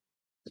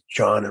with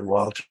John and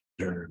Walter.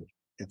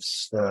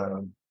 It's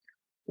the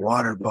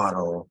water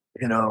bottle,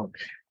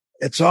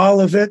 it's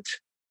all of it.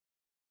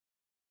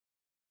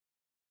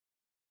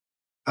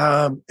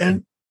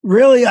 And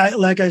really,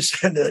 like I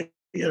said,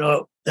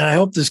 and I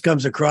hope this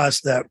comes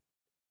across that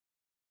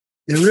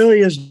there really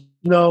is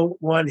no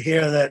one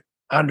here that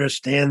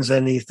understands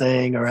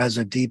anything or has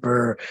a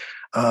deeper,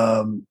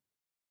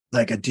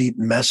 like a deep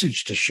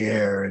message to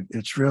share.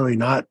 It's really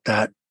not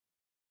that.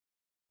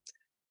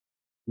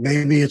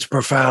 Maybe it's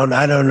profound.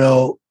 I don't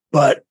know,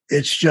 but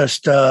it's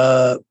just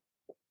that.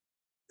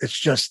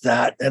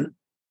 And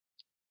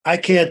I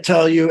can't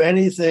tell you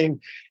anything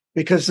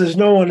because there's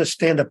no one to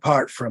stand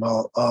apart from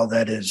all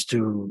that is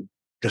to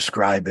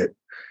describe it.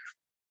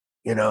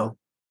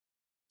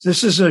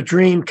 This is a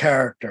dream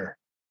character,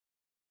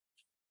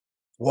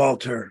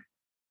 Walter.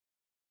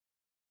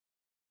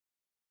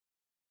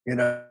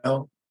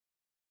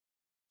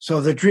 So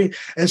the dream,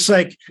 it's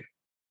like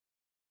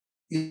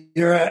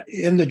you're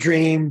in the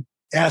dream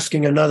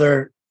asking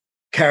another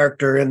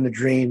character in the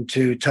dream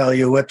to tell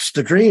you what's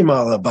the dream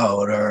all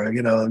about, or,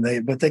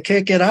 but they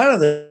can't get out of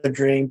the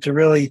dream to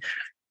really,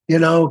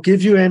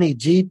 give you any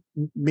deep,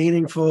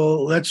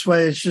 meaningful, that's why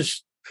it's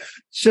just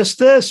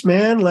this,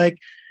 man, like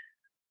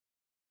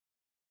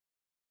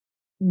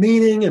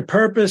meaning and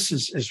purpose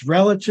is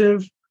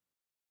relative,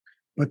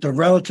 but the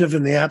relative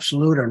and the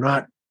absolute are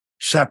not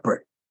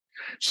separate.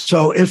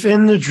 So if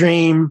in the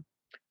dream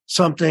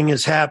something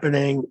is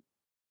happening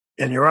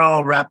and you're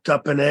all wrapped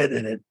up in it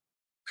and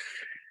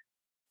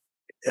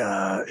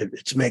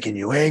it's making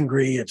you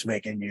angry, it's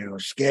making you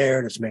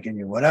scared, it's making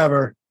you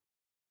whatever,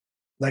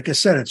 like I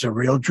said, it's a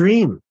real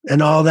dream.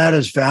 And all that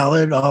is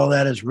valid, all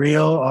that is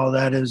real, all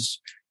that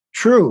is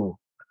true.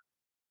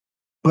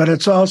 But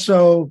it's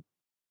also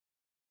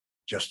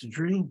just a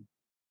dream.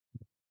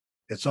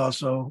 It's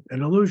also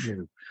an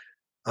illusion.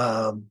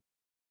 So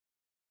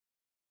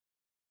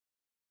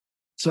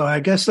I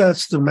guess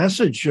that's the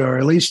message, or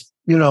at least,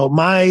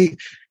 my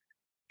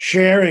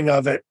sharing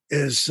of it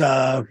is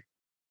that.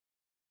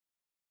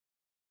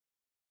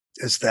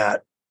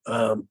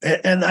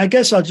 And I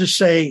guess I'll just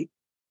say,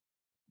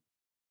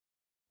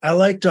 I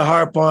like to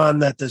harp on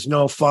that there's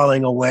no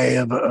falling away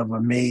of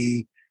a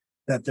me,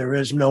 that there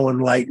is no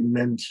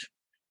enlightenment,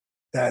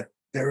 that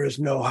there is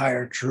no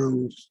higher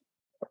truth,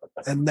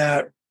 and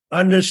that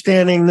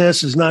understanding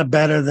this is not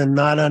better than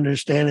not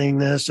understanding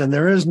this, and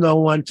there is no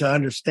one to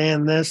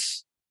understand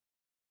this,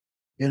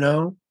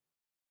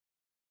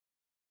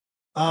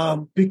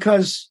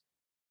 because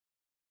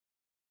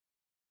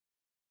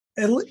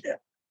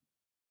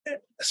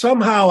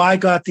somehow I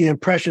got the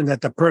impression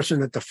that the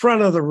person at the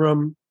front of the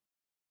room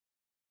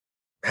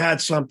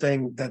had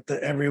something that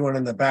everyone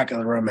in the back of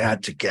the room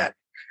had to get.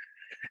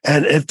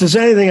 And if there's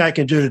anything I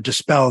can do to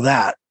dispel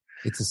that,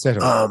 it's a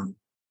setup.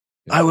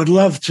 I would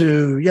love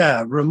to,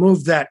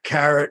 remove that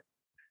carrot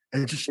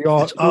and just,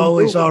 it's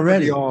always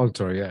already. The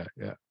altar, yeah.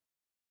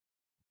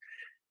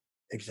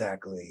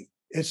 Exactly.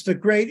 It's the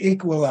great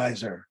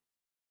equalizer.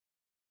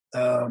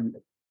 There's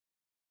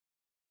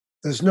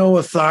no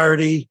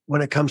authority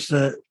when it comes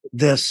to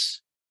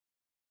this,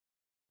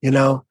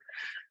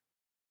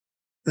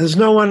 There's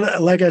no one,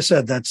 like I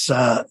said, that's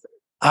out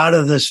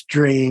of this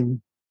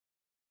dream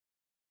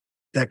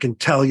that can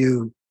tell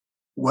you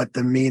what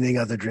the meaning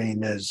of the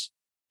dream is.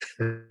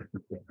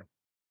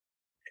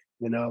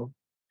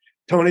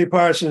 Tony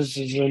Parsons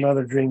is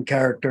another dream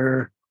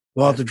character.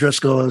 Walter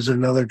Driscoll is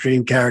another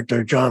dream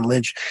character. John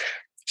Lynch.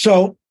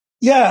 So,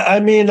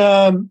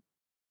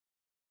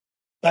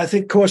 I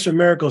think Course in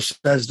Miracles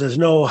says there's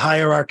no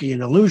hierarchy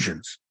in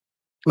illusions,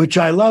 which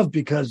I love,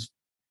 because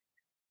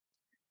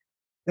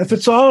if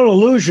it's all an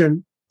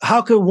illusion,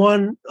 how could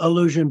one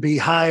illusion be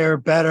higher,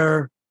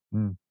 better,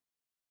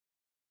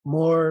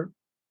 more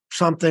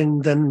something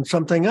than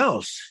something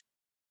else?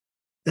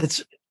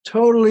 It's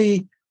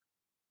totally,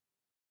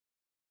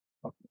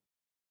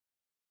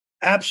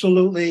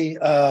 absolutely,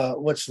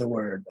 what's the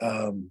word?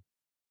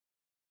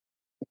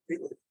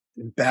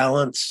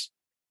 balance,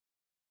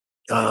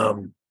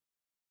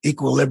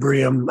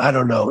 equilibrium. I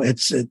don't know.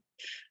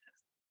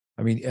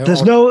 I mean,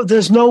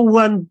 there's no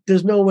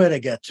way to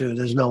get to.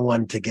 There's no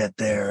one to get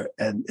there,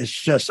 and it's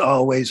just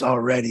always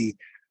already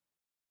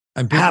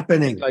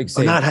happening, like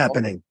or not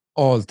happening.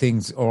 All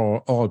things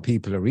or all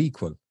people are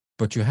equal,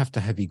 but you have to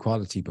have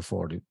equality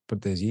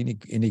but there's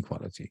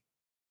inequality.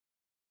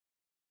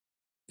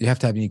 You have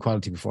to have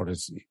inequality before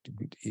there's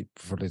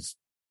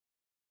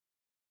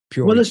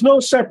pure. Well, there's no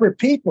separate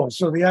people,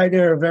 so the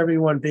idea of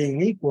everyone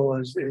being equal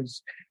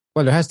is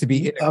well, there has to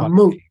be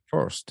inequality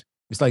first.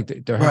 It's like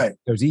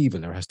there's evil,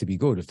 there has to be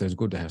good. If there's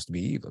good, there has to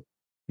be evil.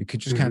 You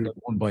can't have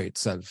one by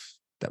itself.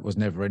 That was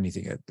never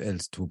anything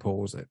else to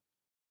oppose it.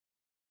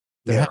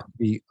 There have to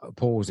be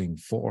opposing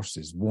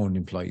forces. One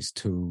implies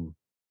two.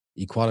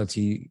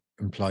 Equality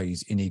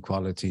implies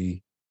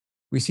inequality.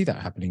 We see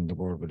that happening in the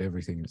world with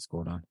everything that's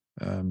going on.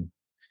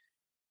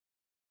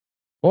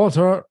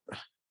 Walter,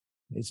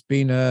 it's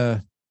been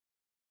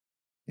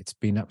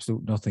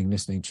absolute nothing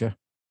listening to you.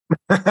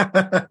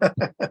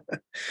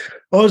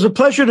 Well, it was a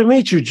pleasure to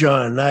meet you,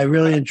 John. I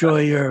really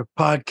enjoy your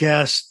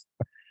podcast,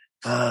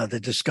 The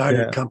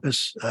Discarded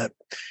Compass.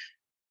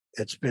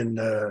 It's been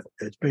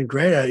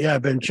great.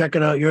 I've been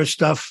checking out your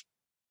stuff.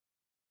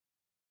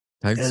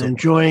 Thanks and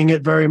enjoying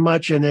it very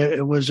much. And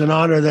it was an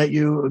honor that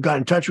you got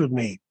in touch with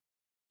me.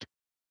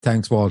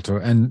 Thanks, Walter.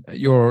 And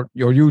your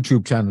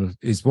YouTube channel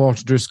is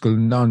Walter Driscoll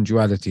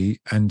Non-Duality,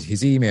 and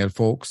his email,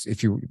 folks.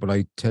 Will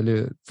I tell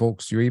you,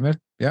 folks, your email?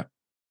 Yeah.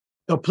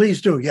 No,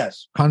 please do.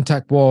 Yes.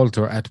 Contact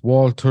Walter at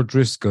Walter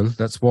Driscoll.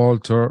 That's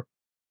Walter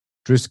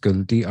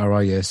Driscoll,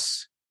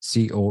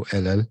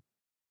 DRISCOLL,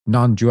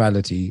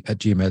 non-duality at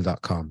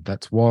gmail.com.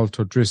 That's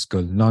Walter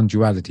Driscoll,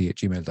 non-duality at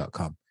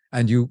gmail.com.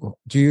 And do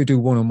you do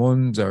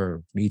one-on-ones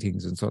or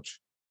meetings and such?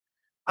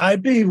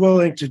 I'd be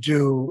willing to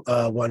do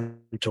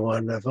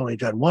one-to-one. I've only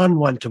done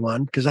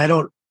one-to-one because I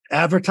don't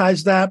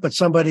advertise that, but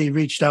somebody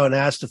reached out and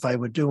asked if I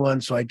would do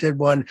one. So I did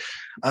one.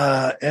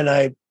 And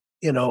I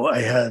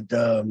had,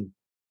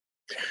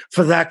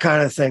 for that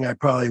kind of thing, I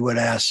probably would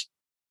ask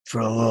for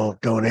a little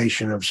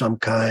donation of some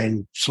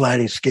kind,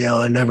 sliding scale.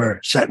 I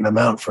never set an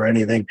amount for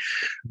anything,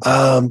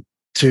 to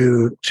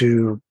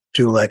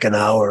like an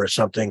hour or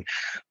something.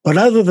 But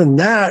other than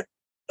that,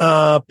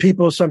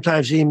 people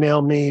sometimes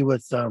email me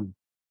with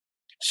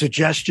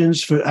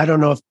suggestions for, I don't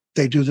know if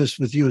they do this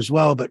with you as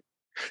well, but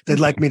they'd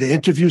like me to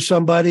interview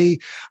somebody.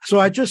 So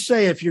I just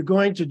say, if you're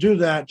going to do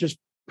that, just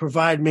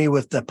provide me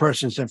with the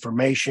person's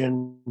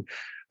information,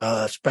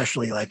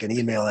 especially like an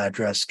email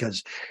address,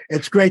 because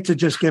it's great to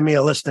just give me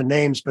a list of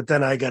names, but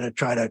then I got to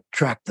try to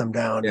track them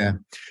down. Yeah.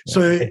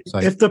 So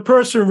if the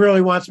person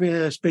really wants me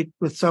to speak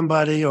with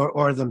somebody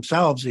or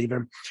themselves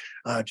even,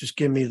 just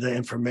give me the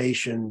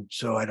information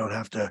so I don't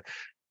have to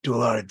do a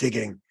lot of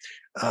digging,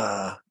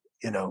 so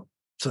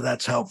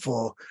that's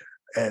helpful.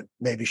 And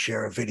maybe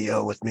share a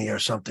video with me or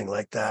something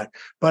like that.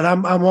 But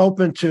I'm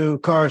open to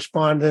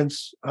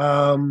correspondence.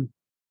 That's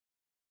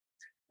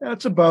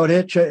about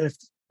it. If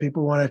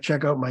people want to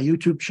check out my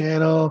YouTube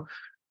channel,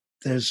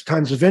 there's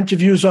tons of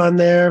interviews on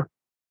there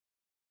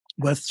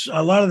with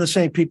a lot of the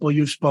same people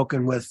you've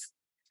spoken with.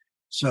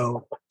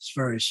 So it's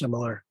very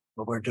similar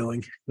what we're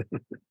doing.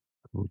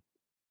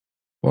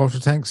 Walter,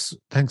 thanks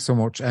so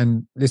much.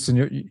 And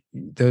listen,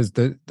 there's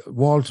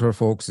Walter,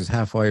 folks, is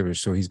half Irish,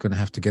 so he's going to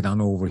have to get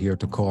on over here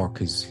to Cork,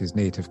 his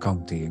native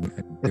county, and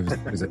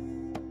is it?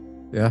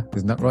 Yeah,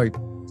 isn't that right?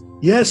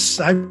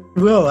 Yes, I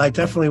will. I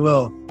definitely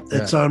will.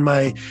 It's on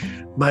my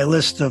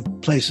list of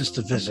places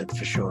to visit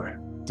for sure.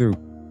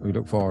 We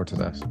look forward to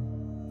that.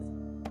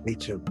 Me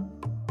too.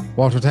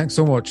 Walter, thanks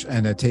so much,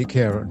 and take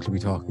care until we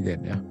talk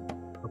again. Yeah.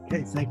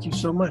 Okay, thank you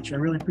so much. I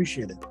really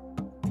appreciate it.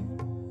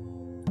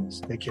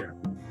 Take care.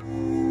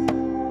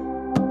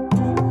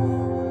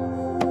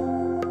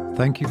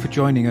 Thank you for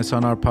joining us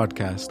on our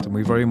podcast, and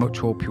we very much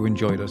hope you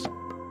enjoyed it.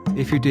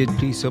 If you did,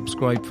 please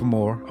subscribe for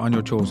more on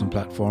your chosen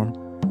platform.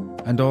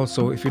 And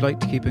also, if you'd like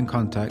to keep in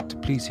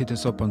contact, please hit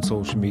us up on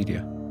social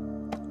media.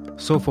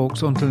 So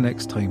folks, until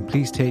next time,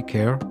 please take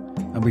care,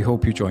 and we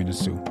hope you join us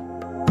soon.